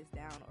get this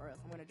down or else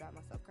I'm gonna drive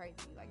myself crazy.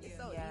 Like it's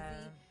so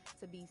easy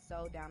to be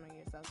so down on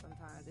yourself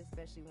sometimes,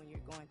 especially when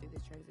you're going through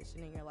this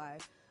transition in your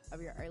life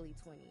of your early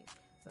 20s.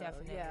 So,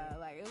 Definitely. Yeah,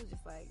 like it was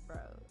just like, bro,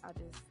 I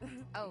just.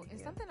 Oh, and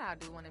yeah. something I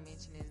do want to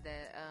mention is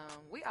that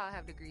we all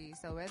have degrees,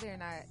 so whether or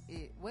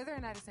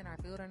not it's in our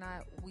field or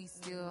not, we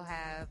still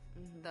have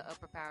the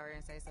upper power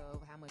and say so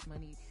of how much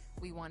money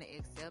we want to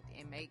accept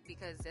and make.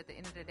 Because at the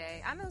end of the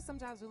day, I know some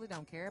jobs really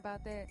don't care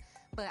about that,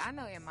 but I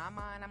know in my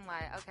mind, I'm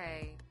like,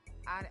 okay.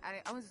 I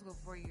went to school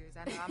for 4 years.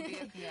 I know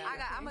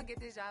I'm gonna get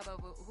this job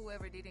over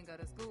whoever didn't go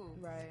to school.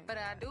 Right. But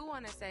I do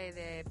want to say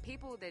that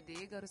people that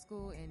did go to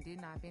school and did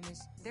not finish,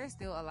 there's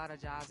still a lot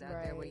of jobs out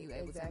there where you're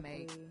able to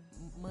make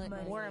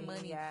more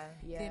money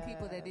than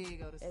people that did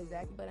go to school.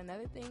 Exactly. But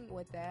another thing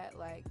with that,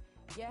 like,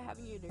 yeah,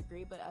 having your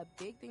degree, but a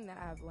big thing that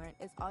I've learned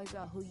is always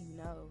about who you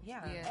know.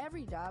 Yeah.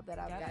 Every job that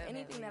I've got,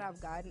 anything that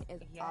I've gotten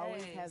is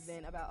always have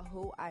been about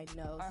who I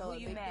know. Or so who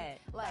you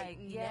met. Like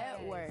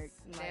network.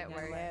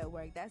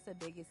 Network. That's the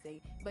biggest thing.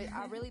 But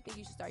I really think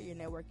you should start your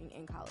networking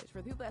in college.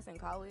 For people that's in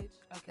college,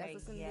 that's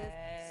listening to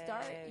this,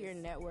 start your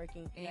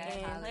networking in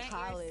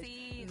college.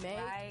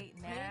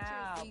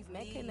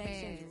 Make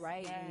connections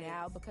right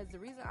now. Because the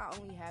reason I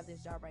only have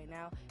this job right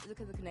now is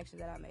because of the connections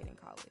that I made in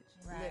college.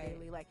 Right.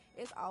 Literally, like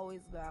it's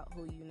always about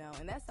who you know,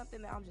 and that's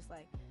something that I'm just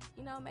like,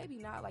 you know, maybe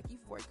not. Like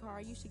you've worked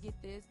hard, you should get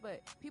this,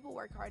 but people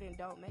work hard and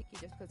don't make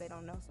it just because they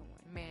don't know someone.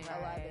 Man,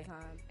 a lot of the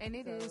time, and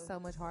it is so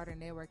much harder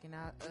networking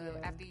out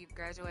after you've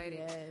graduated.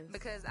 Yes.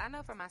 Because I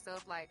know for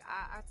myself, like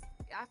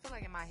I feel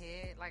like in my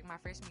head, like my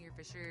freshman year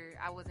for sure,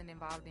 I wasn't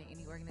involved in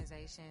any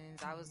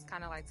organizations. I was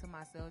kind of like to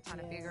myself trying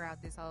to figure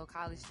out this whole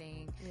college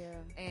thing.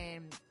 Yeah.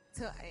 And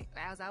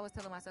as I was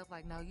telling myself,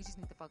 like, no, you just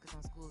need to focus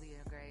on school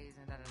and grades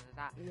and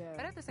da-da-da-da. Yeah.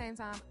 But at the same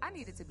time, I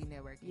needed to be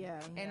networking. Yeah.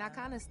 And I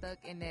kind of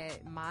stuck in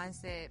that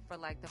mindset for,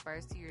 like, the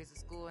first 2 years of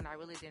school, and I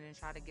really didn't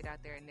try to get out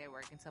there and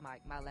network until,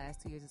 like, my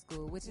last 2 years of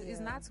school, which is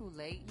not too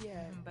late.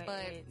 Yeah.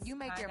 But you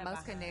make your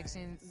most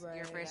connections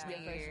your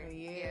freshman year.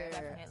 Yeah,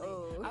 definitely.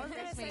 Oh. I was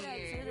going to say that,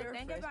 too. The Your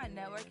thing about freshman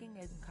year.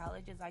 networking in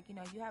college is, like, you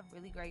know, you have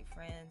really great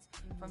friends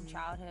from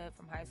childhood,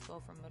 from high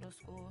school, from middle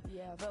school.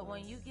 Yeah, But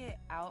when you get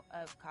out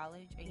of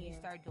college and you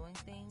start doing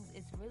things,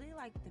 it's really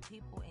like the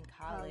people in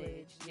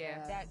college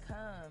that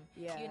come,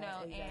 you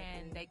know,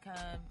 and they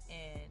come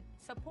and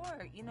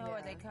support, you know, or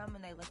they come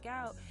and they look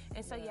out.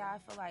 And so, I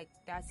feel like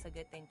that's a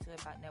good thing, too,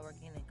 about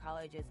networking in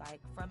college is,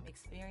 like, from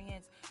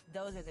experience,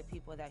 those are the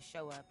people that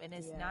show up. And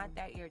it's not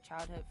that your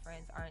childhood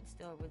friends aren't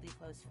still really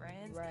close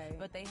friends,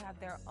 but they have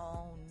their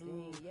own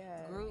new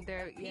group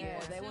of people,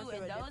 they too, went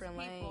through and a those different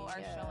people lane.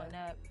 are showing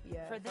up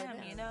for them,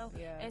 you know?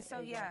 And so,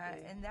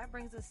 and that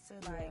brings us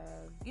to, like,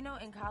 you know,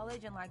 in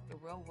college and, like, the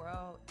real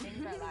world,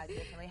 things are a lot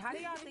differently. How do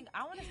y'all think,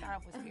 I want to start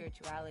off with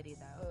spirituality,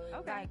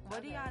 though. Like,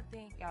 what do y'all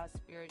think y'all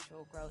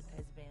spiritual growth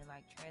has been,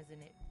 like,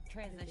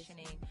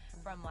 transitioning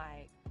from,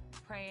 like,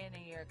 praying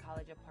in your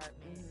college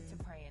apartment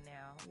to praying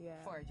now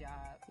for a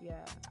job?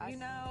 You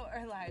know,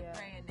 or, like,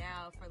 praying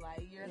now for,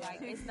 like, you're,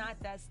 like, it's not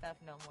that stuff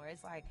no more.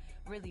 It's, like,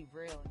 really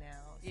real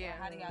now. So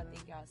how do y'all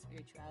think y'all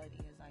spirituality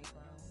has, like,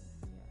 grown?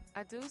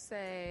 I do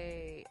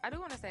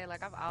want to say,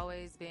 like, I've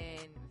always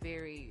been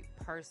very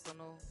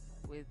personal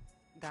with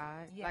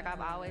God. Like,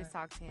 I've always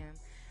talked to him.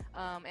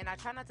 And I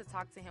try not to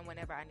talk to him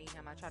whenever I need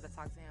him. I try to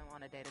talk to him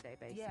on a day-to-day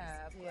basis.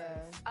 Yeah, of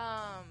course.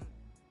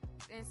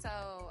 And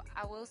so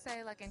I will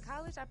say, like, in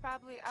college, I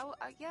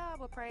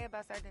would pray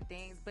about certain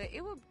things, but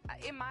it would,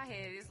 in my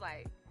head, it's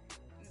like,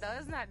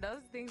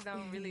 those things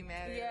don't really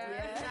matter.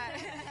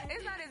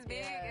 It's not as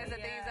big as the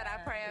things that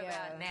I pray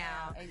about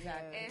now.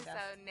 Exactly. And so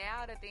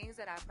now the things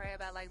that I pray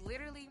about, like,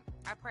 literally,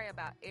 I pray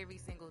about every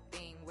single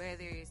thing,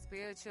 whether it's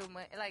spiritual,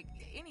 like,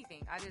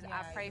 anything. I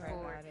pray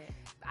for it.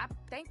 I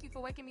thank you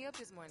for waking me up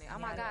this morning. Oh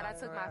my God, I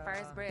took my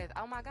first breath.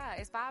 Oh my God,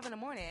 it's 5 a.m.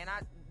 and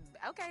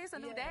okay, it's a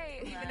new Yeah. day,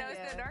 even though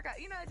it's still dark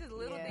out. You know, just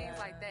little things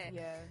like that.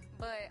 Yeah.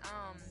 But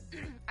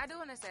I do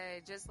want to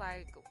say, just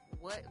like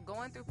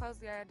going through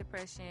postpartum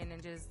depression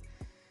and just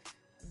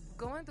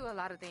going through a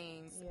lot of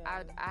things,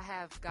 Yeah. I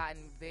have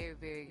gotten very,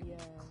 very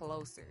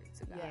closer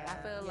to God. Yeah.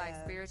 I feel like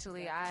Yeah.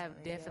 spiritually, I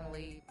have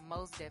definitely,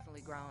 most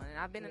definitely grown. And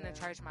I've been in the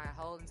church my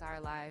whole entire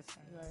life.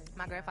 Right.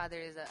 My grandfather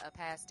is a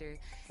pastor,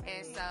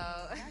 and so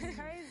That's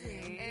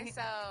crazy. and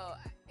so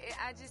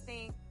I just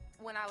think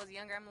when I was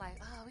younger, I'm like,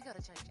 oh, we go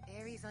to church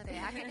every Sunday.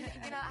 I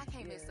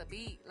can't miss a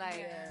beat. Like,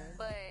 Yeah.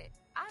 but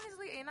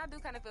honestly, and I do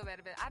kind of feel bad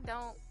about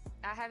it.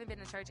 I haven't been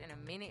to church in a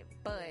minute,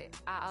 but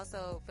I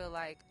also feel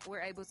like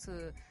we're able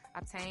to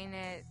obtain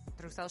it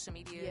through social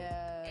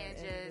media and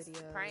just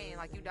videos. praying.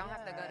 Like, you don't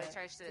have to go to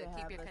church to keep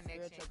have your a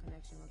connection. spiritual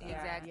connection with God.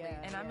 Exactly.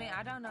 Yeah, And I mean,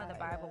 I don't know the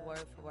Bible yeah.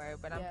 word for word,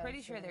 but I'm Yeah,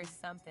 pretty sure same. there's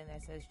something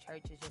that says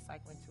church is just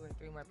like when 2 or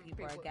 3 more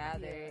people are People-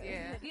 gathered.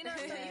 Yeah. You know,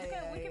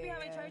 so we could be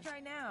having church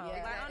right now.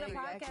 Yeah, like on the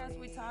exactly. podcast,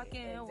 we're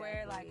talking,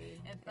 we're like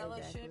in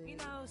fellowship, Exactly. you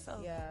know. So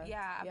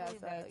Yeah. I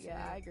believe so, that too.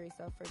 yeah, I agree.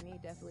 So for me,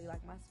 definitely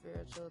like my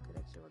spiritual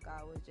connection with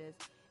God was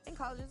just in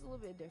college is a little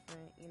bit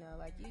different. You know,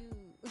 like you,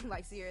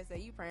 like Sierra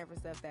said, you praying for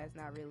stuff that's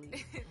not really.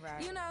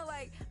 Right. You know,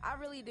 like I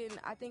really didn't.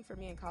 I think for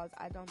me in college,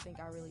 I don't think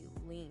I really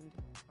leaned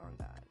on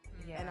God.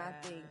 Yeah. And I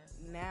think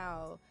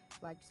now,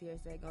 like Sierra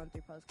said, going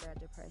through post-grad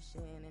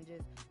depression and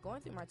just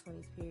going through my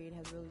 20s period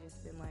has really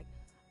just been like,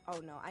 oh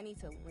no, I need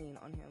to lean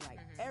on him. Like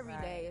every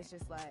day, it's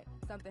just like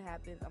something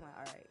happens, I'm like,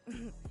 all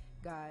right,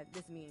 God,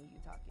 this me and you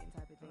talking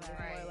type of thing. It's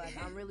more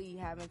like I'm really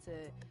having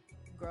to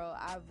grow.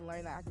 I've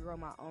learned that I can grow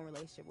my own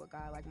relationship with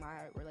God. Like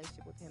my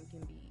relationship with him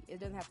can be, it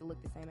doesn't have to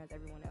look the same as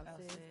everyone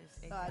else's.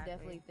 So I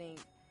definitely think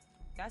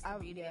that's the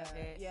beauty of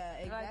it. Yeah,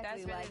 Like,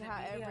 that's exactly. really Like, the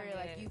beauty however, of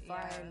like it. you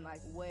Yeah. find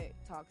like what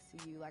talks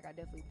to you. Like I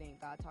definitely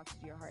think God talks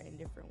to your heart in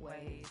different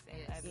ways.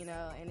 And You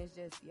know, and it's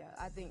just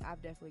I think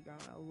I've definitely grown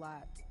a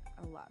lot.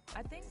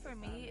 I think for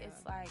me,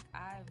 it's like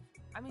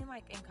I mean,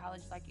 like in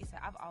college, like you said,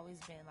 I've always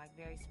been like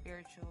very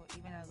spiritual,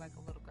 even as like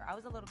a little girl. I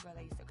was a little girl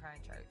that used to cry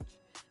in church,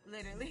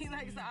 literally.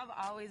 Like, so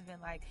I've always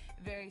been like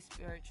very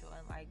spiritual,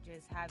 and like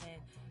just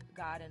having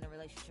God and a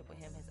relationship with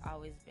Him has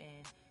always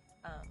been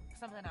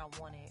something I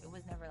wanted. It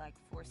was never like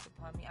forced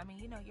upon me. I mean,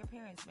 you know, your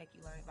parents make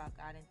you learn about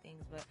God and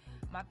things, but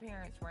my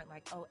parents weren't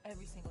like, oh,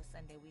 every single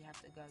Sunday we have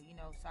to go, you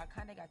know. So I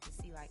kind of got to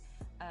see like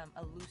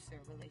a looser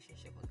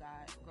relationship with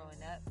God growing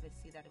up, but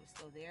see that it was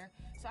still there.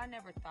 So I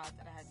never thought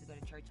that I had to go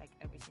to church like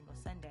every single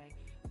Sunday.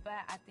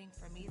 But I think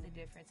for me, the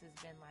difference has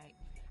been like,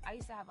 I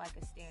used to have like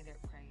a standard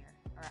prayer,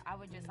 or I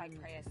would just like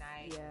pray at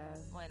night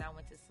when I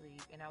went to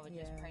sleep, and I would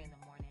just pray in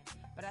the morning.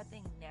 But I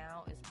think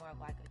now it's more of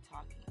like a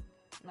talking.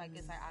 Like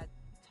it's like I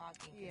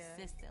talking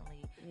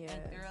consistently and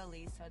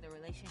thoroughly, so the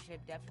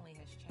relationship definitely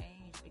has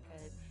changed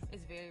because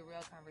it's very real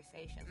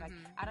conversations. Like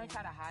I don't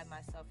try to hide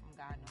myself from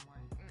God no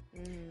more.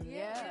 You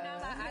know,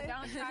 like I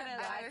don't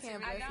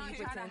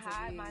try to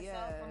hide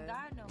myself from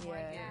God no more.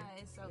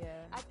 And so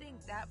I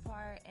think that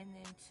part, and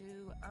then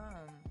too,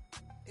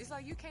 It's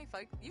like you can't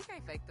fake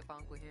the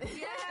funk with him.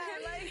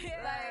 like he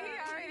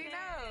already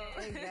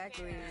knows.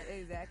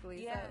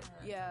 Exactly.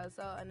 Yeah.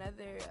 So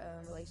another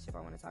relationship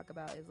I want to talk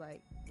about is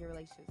like your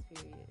relationships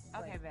period.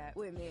 Okay, like, bet.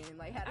 with men.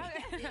 Like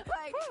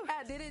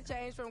how did it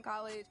change from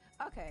college?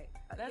 Okay.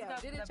 Let's go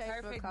did from it the change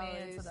from perfect college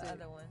man to the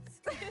other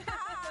ones.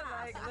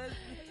 like,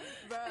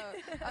 bro.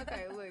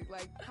 Okay, look,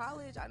 like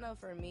college. I know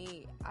for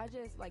me, I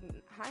just like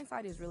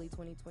hindsight is really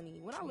 2020.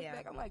 When I look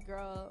back, I'm like,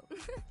 girl,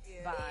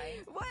 bye.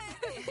 What?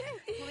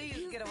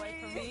 Please get away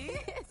from me.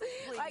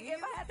 Like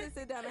if I had to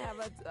sit down and have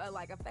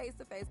a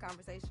face-to-face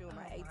conversation with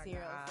my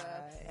 18-year-old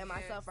self and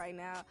myself right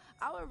now,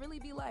 I would really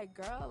be like,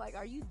 girl, like,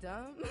 are you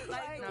dumb?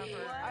 Like, are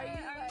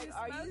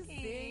you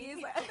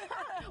serious? Like,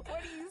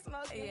 what are you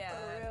smoking?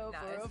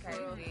 For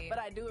real. But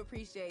I do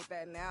appreciate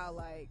that now.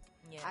 Like,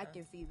 I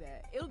can see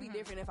that. It'll be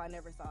different if I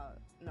never saw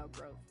no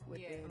growth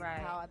within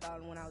how I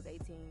thought when I was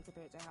 18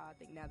 compared to how I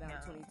think now that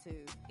I'm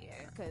 22.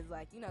 Because,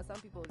 like, you know, some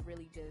people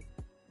really just,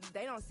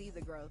 they don't see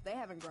the growth. They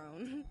haven't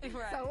grown.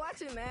 So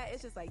watching that,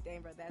 it's just like,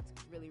 dang, bro, that's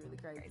really, really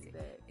crazy.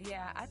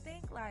 Yeah, I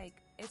think, like,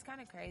 it's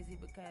kind of crazy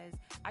because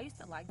I used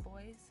to like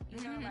boys,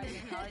 you know, like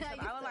in college.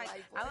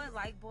 I would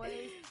like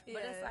boys,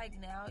 but it's like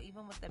now,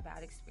 even with the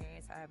bad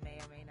experience I may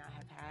or may not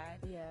have had,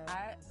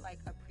 I, like,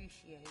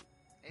 appreciate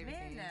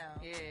everything. Men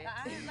now.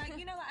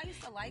 I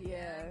used to like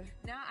them.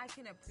 Now I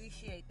can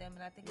appreciate them,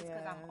 and I think it's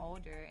because I'm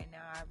older, and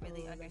now I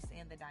really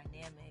understand the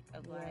dynamic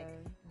of like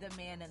the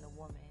man and the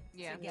woman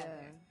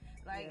together.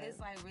 Like it's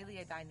like really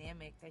a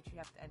dynamic that you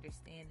have to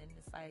understand, and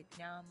it's like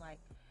now I'm like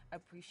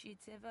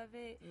appreciative of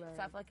it.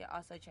 So I feel like it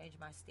also changed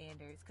my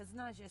standards because it's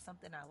not just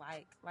something I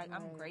like. Like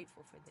I'm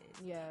grateful for this.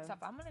 So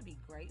if I'm gonna be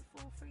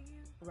grateful for you,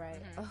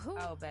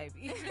 oh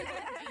baby,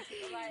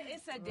 like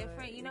it's a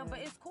different, you know. But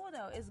it's cool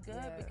though. It's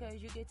good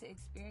because you get to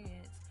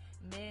experience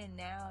men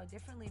now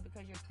differently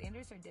because your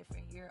standards are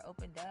different. You're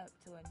opened up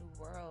to a new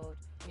world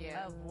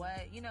of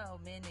what, you know,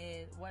 men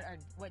is,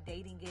 what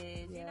dating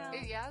is, you know.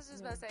 I was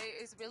just about to say,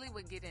 it's really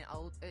with getting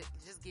old,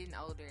 just getting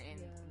older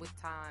and with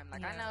time.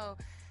 Like I know,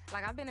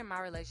 like I've been in my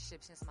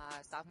relationship since my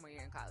sophomore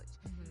year in college,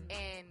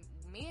 and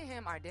me and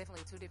him are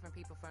definitely two different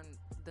people from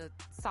the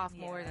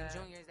sophomores and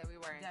juniors that we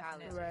were in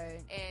college.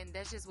 Right. And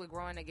that's just with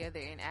growing together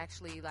and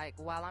actually, like,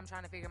 while I'm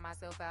trying to figure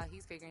myself out,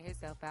 he's figuring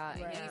himself out.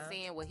 And he's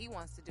seeing what he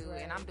wants to do,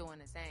 and I'm doing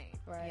the same.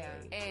 Right.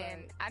 Yeah.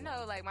 And I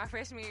know, like, my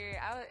freshman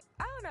year, I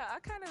don't know, I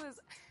kind of was,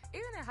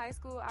 even in high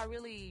school,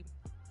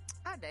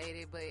 I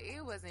dated, but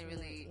it wasn't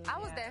really, I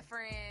was that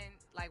friend,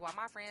 like, while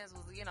my friends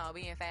was, you know,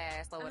 being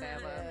fast or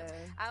whatever,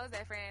 I was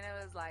that friend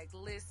that was, like,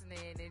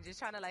 listening and just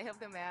trying to, like, help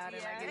them out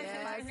and, like, get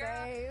into my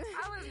girl.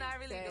 I was not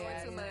really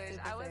doing too much.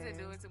 I wasn't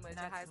doing too much in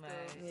high school.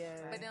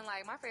 But then,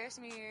 like, my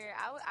freshman year,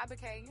 I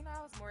became, you know,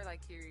 I was more,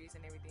 like, curious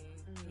and everything.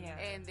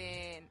 And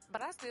then,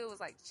 but I still was,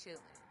 like, chilling.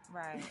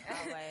 Right.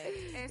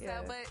 Always. And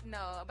so,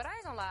 but I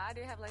ain't gonna lie, I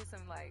did have, like,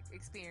 some, like,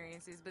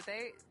 experiences, but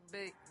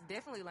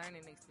definitely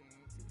learning experiences.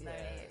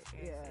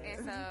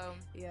 And so,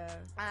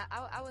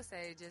 I would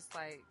say just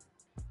like,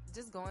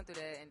 just going through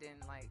that and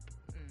then like,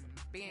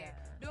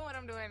 doing what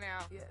I'm doing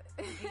now.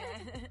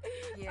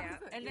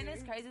 And then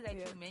it's crazy that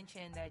you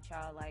mentioned that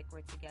y'all like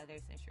were together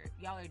since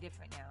y'all are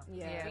different now.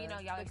 But, you know,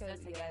 y'all are still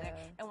together.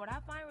 And what I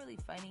find really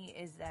funny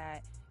is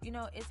that, you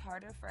know, it's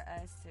harder for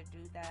us to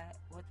do that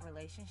with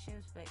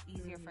relationships, but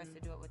easier for us to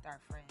do it with our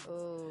friends.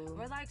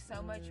 We're like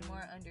so much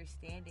more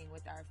understanding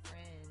with our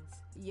friends.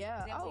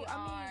 Than we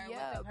are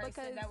with the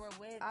person that we're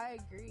with. I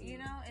agree. You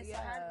know, it's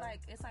hard.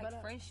 Like it's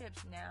like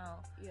friendships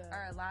now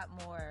are a lot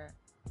more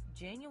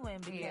genuine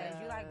because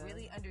you like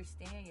really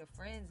understand your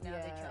friends now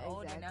that you're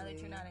older, now that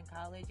you're not in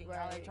college and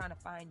y'all are trying to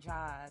find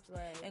jobs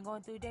and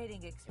going through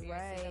dating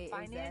experiences and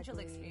financial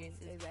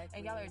experiences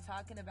and y'all are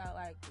talking about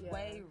like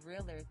way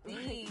realer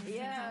things.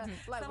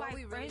 Like so, what like,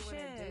 we really want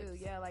to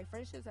do. Like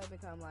friendships have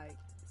become like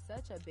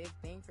such a big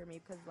thing for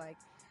me because like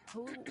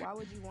why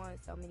would you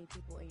want so many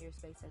people in your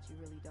space that you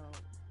really don't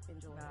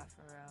enjoy? Not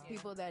for real.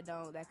 People that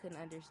couldn't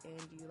understand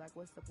you. Like,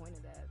 what's the point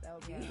of that? That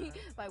would be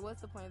like,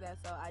 what's the point of that?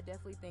 So I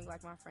definitely think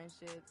like my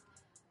friendships,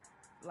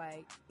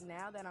 like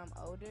now that I'm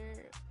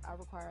older, I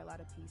require a lot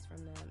of peace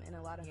from them and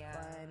a lot of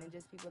fun and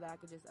just people that I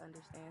could just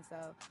understand.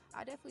 So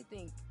I definitely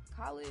think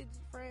college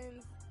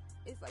friends,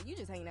 it's like you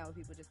just hanging out with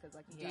people just because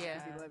like you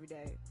talk to people every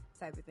day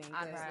type of thing.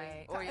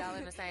 Right. Or y'all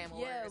in the same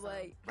order.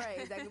 Like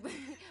exactly.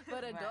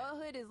 But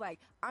adulthood is like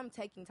I'm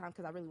taking time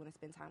because I really want to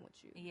spend time with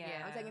you.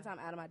 I'm taking time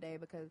out of my day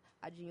because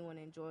I genuinely want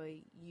to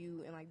enjoy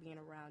you and like being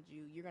around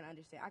you. You're gonna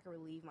understand. I can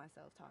relieve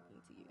myself talking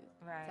to you.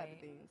 Type of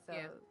thing. So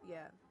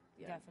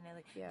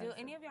Definitely. Do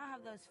any of y'all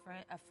have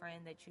a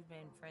friend that you've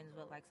been friends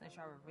with like since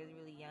y'all were really,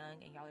 really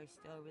young and y'all are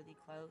still really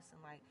close? And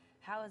like,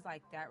 how has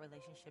like that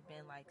relationship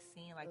been? Like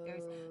seeing like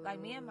there's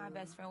like me and my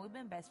best friend, we've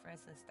been best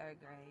friends since third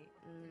grade.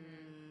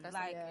 That's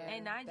like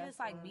and not just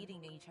like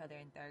meeting each other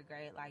in third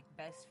grade, like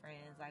best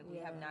friends. Like we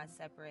have not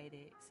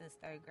separated since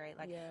third grade.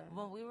 Like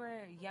when we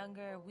were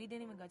younger, we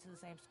didn't even go to the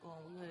same school,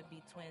 and we would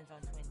be twins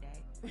on twin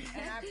day.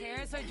 And our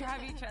parents would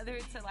drive each other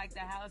to like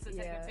the house to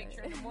take a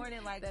picture in the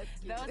morning. Like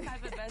those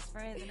type of best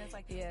friends, and it's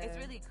like it's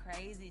really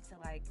crazy to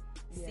like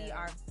see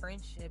our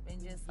friendship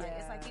and just like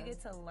it's like you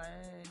get to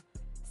learn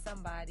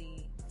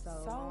somebody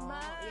so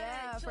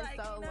much. For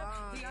like, so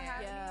long. Do you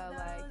have any of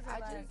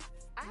those?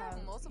 I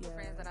have multiple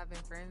friends that I've been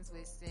friends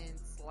with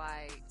since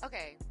like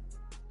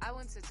I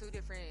went to 2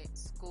 different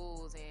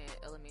schools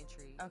in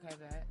elementary. Okay,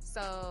 bet.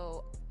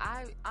 So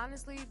I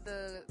honestly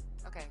the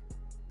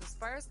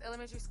first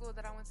elementary school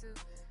that I went to,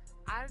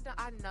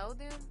 I know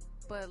them.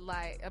 But,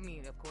 like, I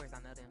mean, of course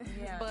I know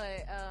them.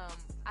 But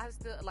I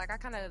still, like, I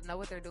kind of know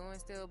what they're doing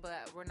still,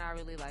 but we're not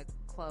really, like,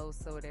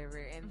 close or whatever.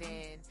 And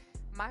then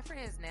my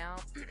friends now,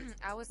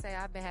 I would say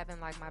I've been having,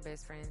 like, my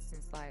best friends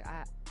since, like,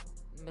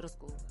 middle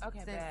school.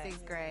 Okay, since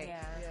 6th grade.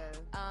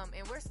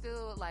 And we're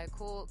still, like,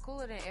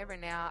 cooler than ever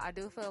now. I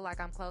do feel like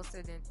I'm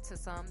closer to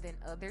some than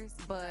others,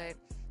 but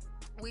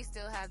we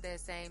still have that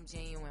same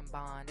genuine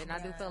bond, and I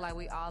do feel like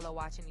we all are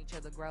watching each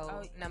other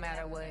grow, no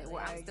matter what.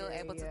 I'm still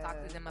able to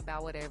talk to them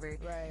about whatever.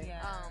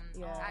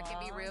 I can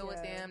be real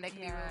with them; they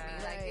can be real with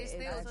me. Like it's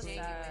still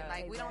genuine.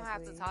 Like we don't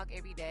have to talk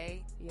every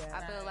day.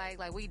 I feel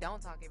like we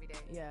don't talk every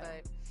day.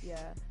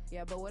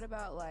 But but what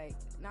about like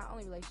not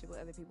only relationship with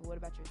other people? What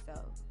about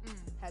yourself?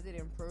 Has it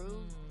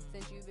improved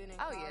since you've been in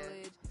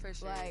college? For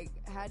sure. Like,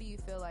 how do you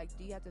feel like?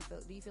 Do you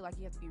feel like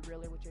you have to be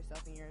realer with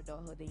yourself in your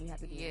adulthood than you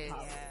have to be in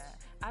college?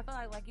 I feel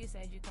like you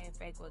said, you can't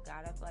fake with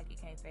God. I feel like you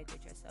can't fake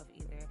with yourself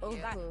either.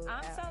 Like,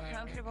 I'm so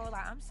comfortable.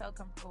 Like, I'm so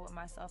comfortable with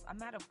myself.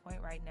 I'm at a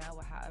point right now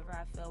where however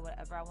I feel,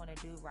 whatever I want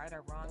to do, right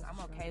or wrong, I'm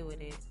okay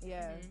with it.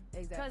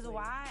 Exactly. Because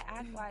why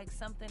act like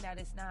something that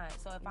it's not?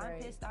 So if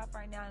I'm pissed off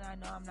right now and I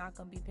know I'm not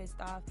going to be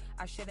pissed off,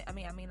 I shouldn't. I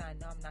mean, I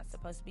know I'm not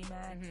supposed to be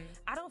mad.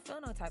 I don't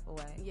feel no type of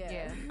way.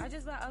 I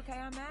just like, okay,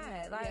 I'm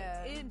mad. Like,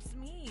 it's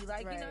me.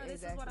 Like, you know,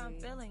 this is what I'm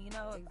feeling. You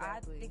know, if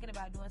I'm thinking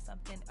about doing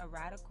something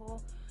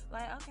radical,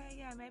 like,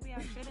 okay, maybe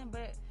I shouldn't,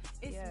 but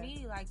it's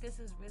me. Like, this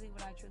is really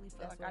what I truly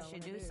feel like I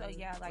should do. So,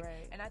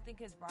 and I think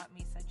it's brought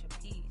me such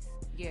a peace.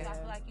 I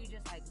feel like you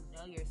just, like,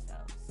 know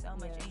yourself so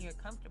much and you're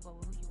comfortable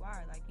with who you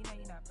are. Like, you know,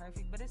 you're not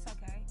perfect, but it's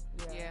okay.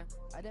 Yeah.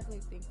 I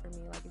definitely think for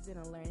me, like, it's been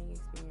a learning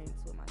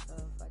experience with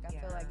myself. Like, I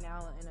feel like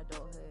now in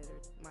adulthood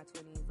or my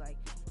 20s, like,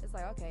 it's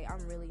like, okay,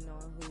 I'm really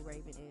knowing who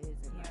Raven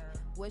is and like,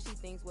 what she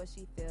thinks, what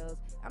she feels.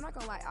 I'm not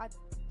gonna lie, I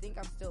think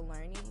I'm still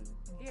learning.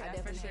 Yeah, I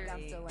definitely think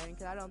I'm still learning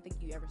because I don't think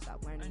you ever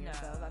stop learning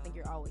yourself. I think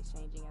you're always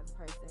changing as a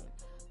person.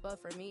 But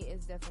for me,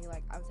 it's definitely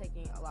like I'm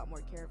taking a lot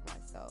more care of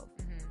myself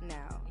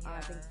now.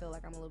 I feel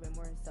like I'm a little bit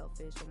more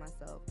selfish with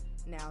myself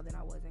now than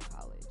I was in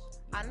college.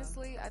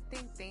 Honestly, I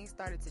think things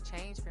started to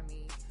change for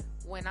me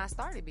when I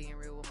started being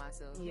real with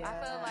myself.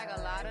 I felt like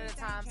a lot of the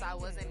times I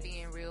wasn't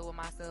being real with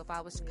myself. I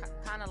was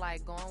kind of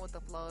like going with the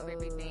flow of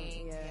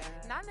everything.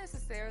 Not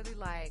necessarily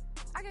like,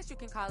 I guess you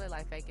can call it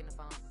like faking the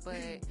funk, but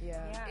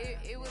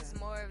it was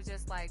more of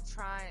just like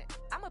trying.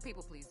 I'm a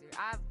people pleaser.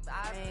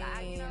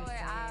 You know what?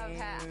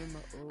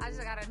 I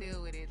just gotta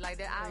deal with it. Like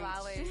that.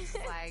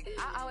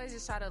 I always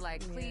just try to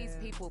like please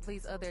people,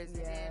 please others.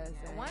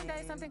 And one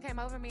day something came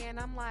over me, and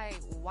I'm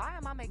like, why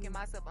am I making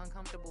myself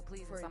uncomfortable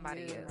pleasing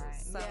somebody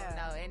else? So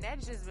no, and that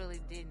just really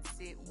didn't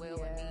sit well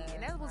with me,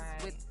 and that was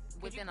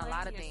within a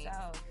lot of things.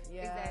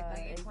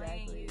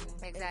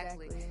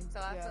 Exactly. So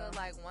I feel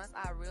like once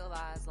I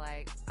realized,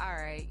 like, all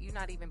right, you're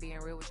not even being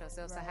real with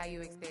yourself. So how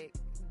you expect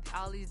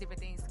all these different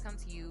things to come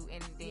to you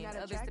and then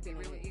others to be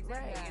real?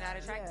 Exactly. You're not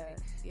attracting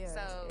it.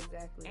 So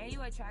and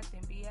you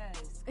attracting BS.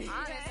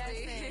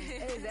 Honestly,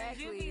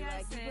 exactly.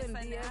 Like you putting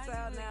BS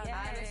out now.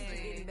 Honestly,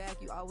 you're getting back.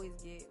 You always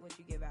get what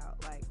you give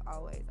out. Like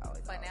always.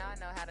 But now I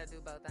know how to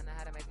do both. I know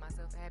how to make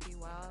myself happy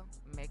while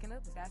making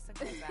up. That's a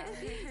good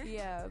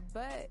balance.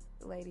 But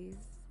ladies,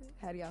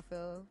 how do y'all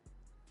feel?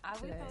 I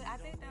think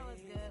that was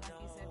good.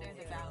 Like you said,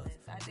 there's a balance.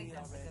 I think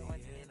that's a good one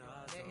to end on.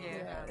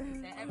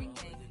 And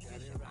everything, you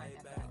just should find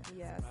that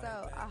balance.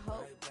 So I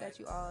hope that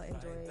you all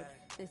enjoyed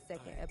this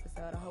second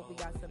episode. I hope we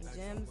got some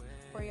gems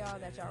for y'all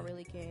that y'all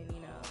really can,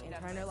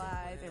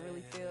 internalize and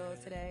really feel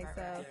today.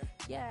 So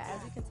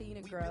as we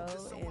continue to grow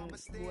and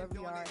whoever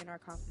we are in our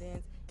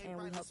confidence, and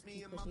we hope to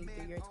keep pushing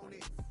through your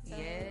 20s.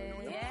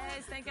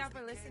 Yes. Thank y'all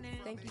for listening.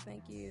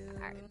 Thank you.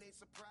 All right.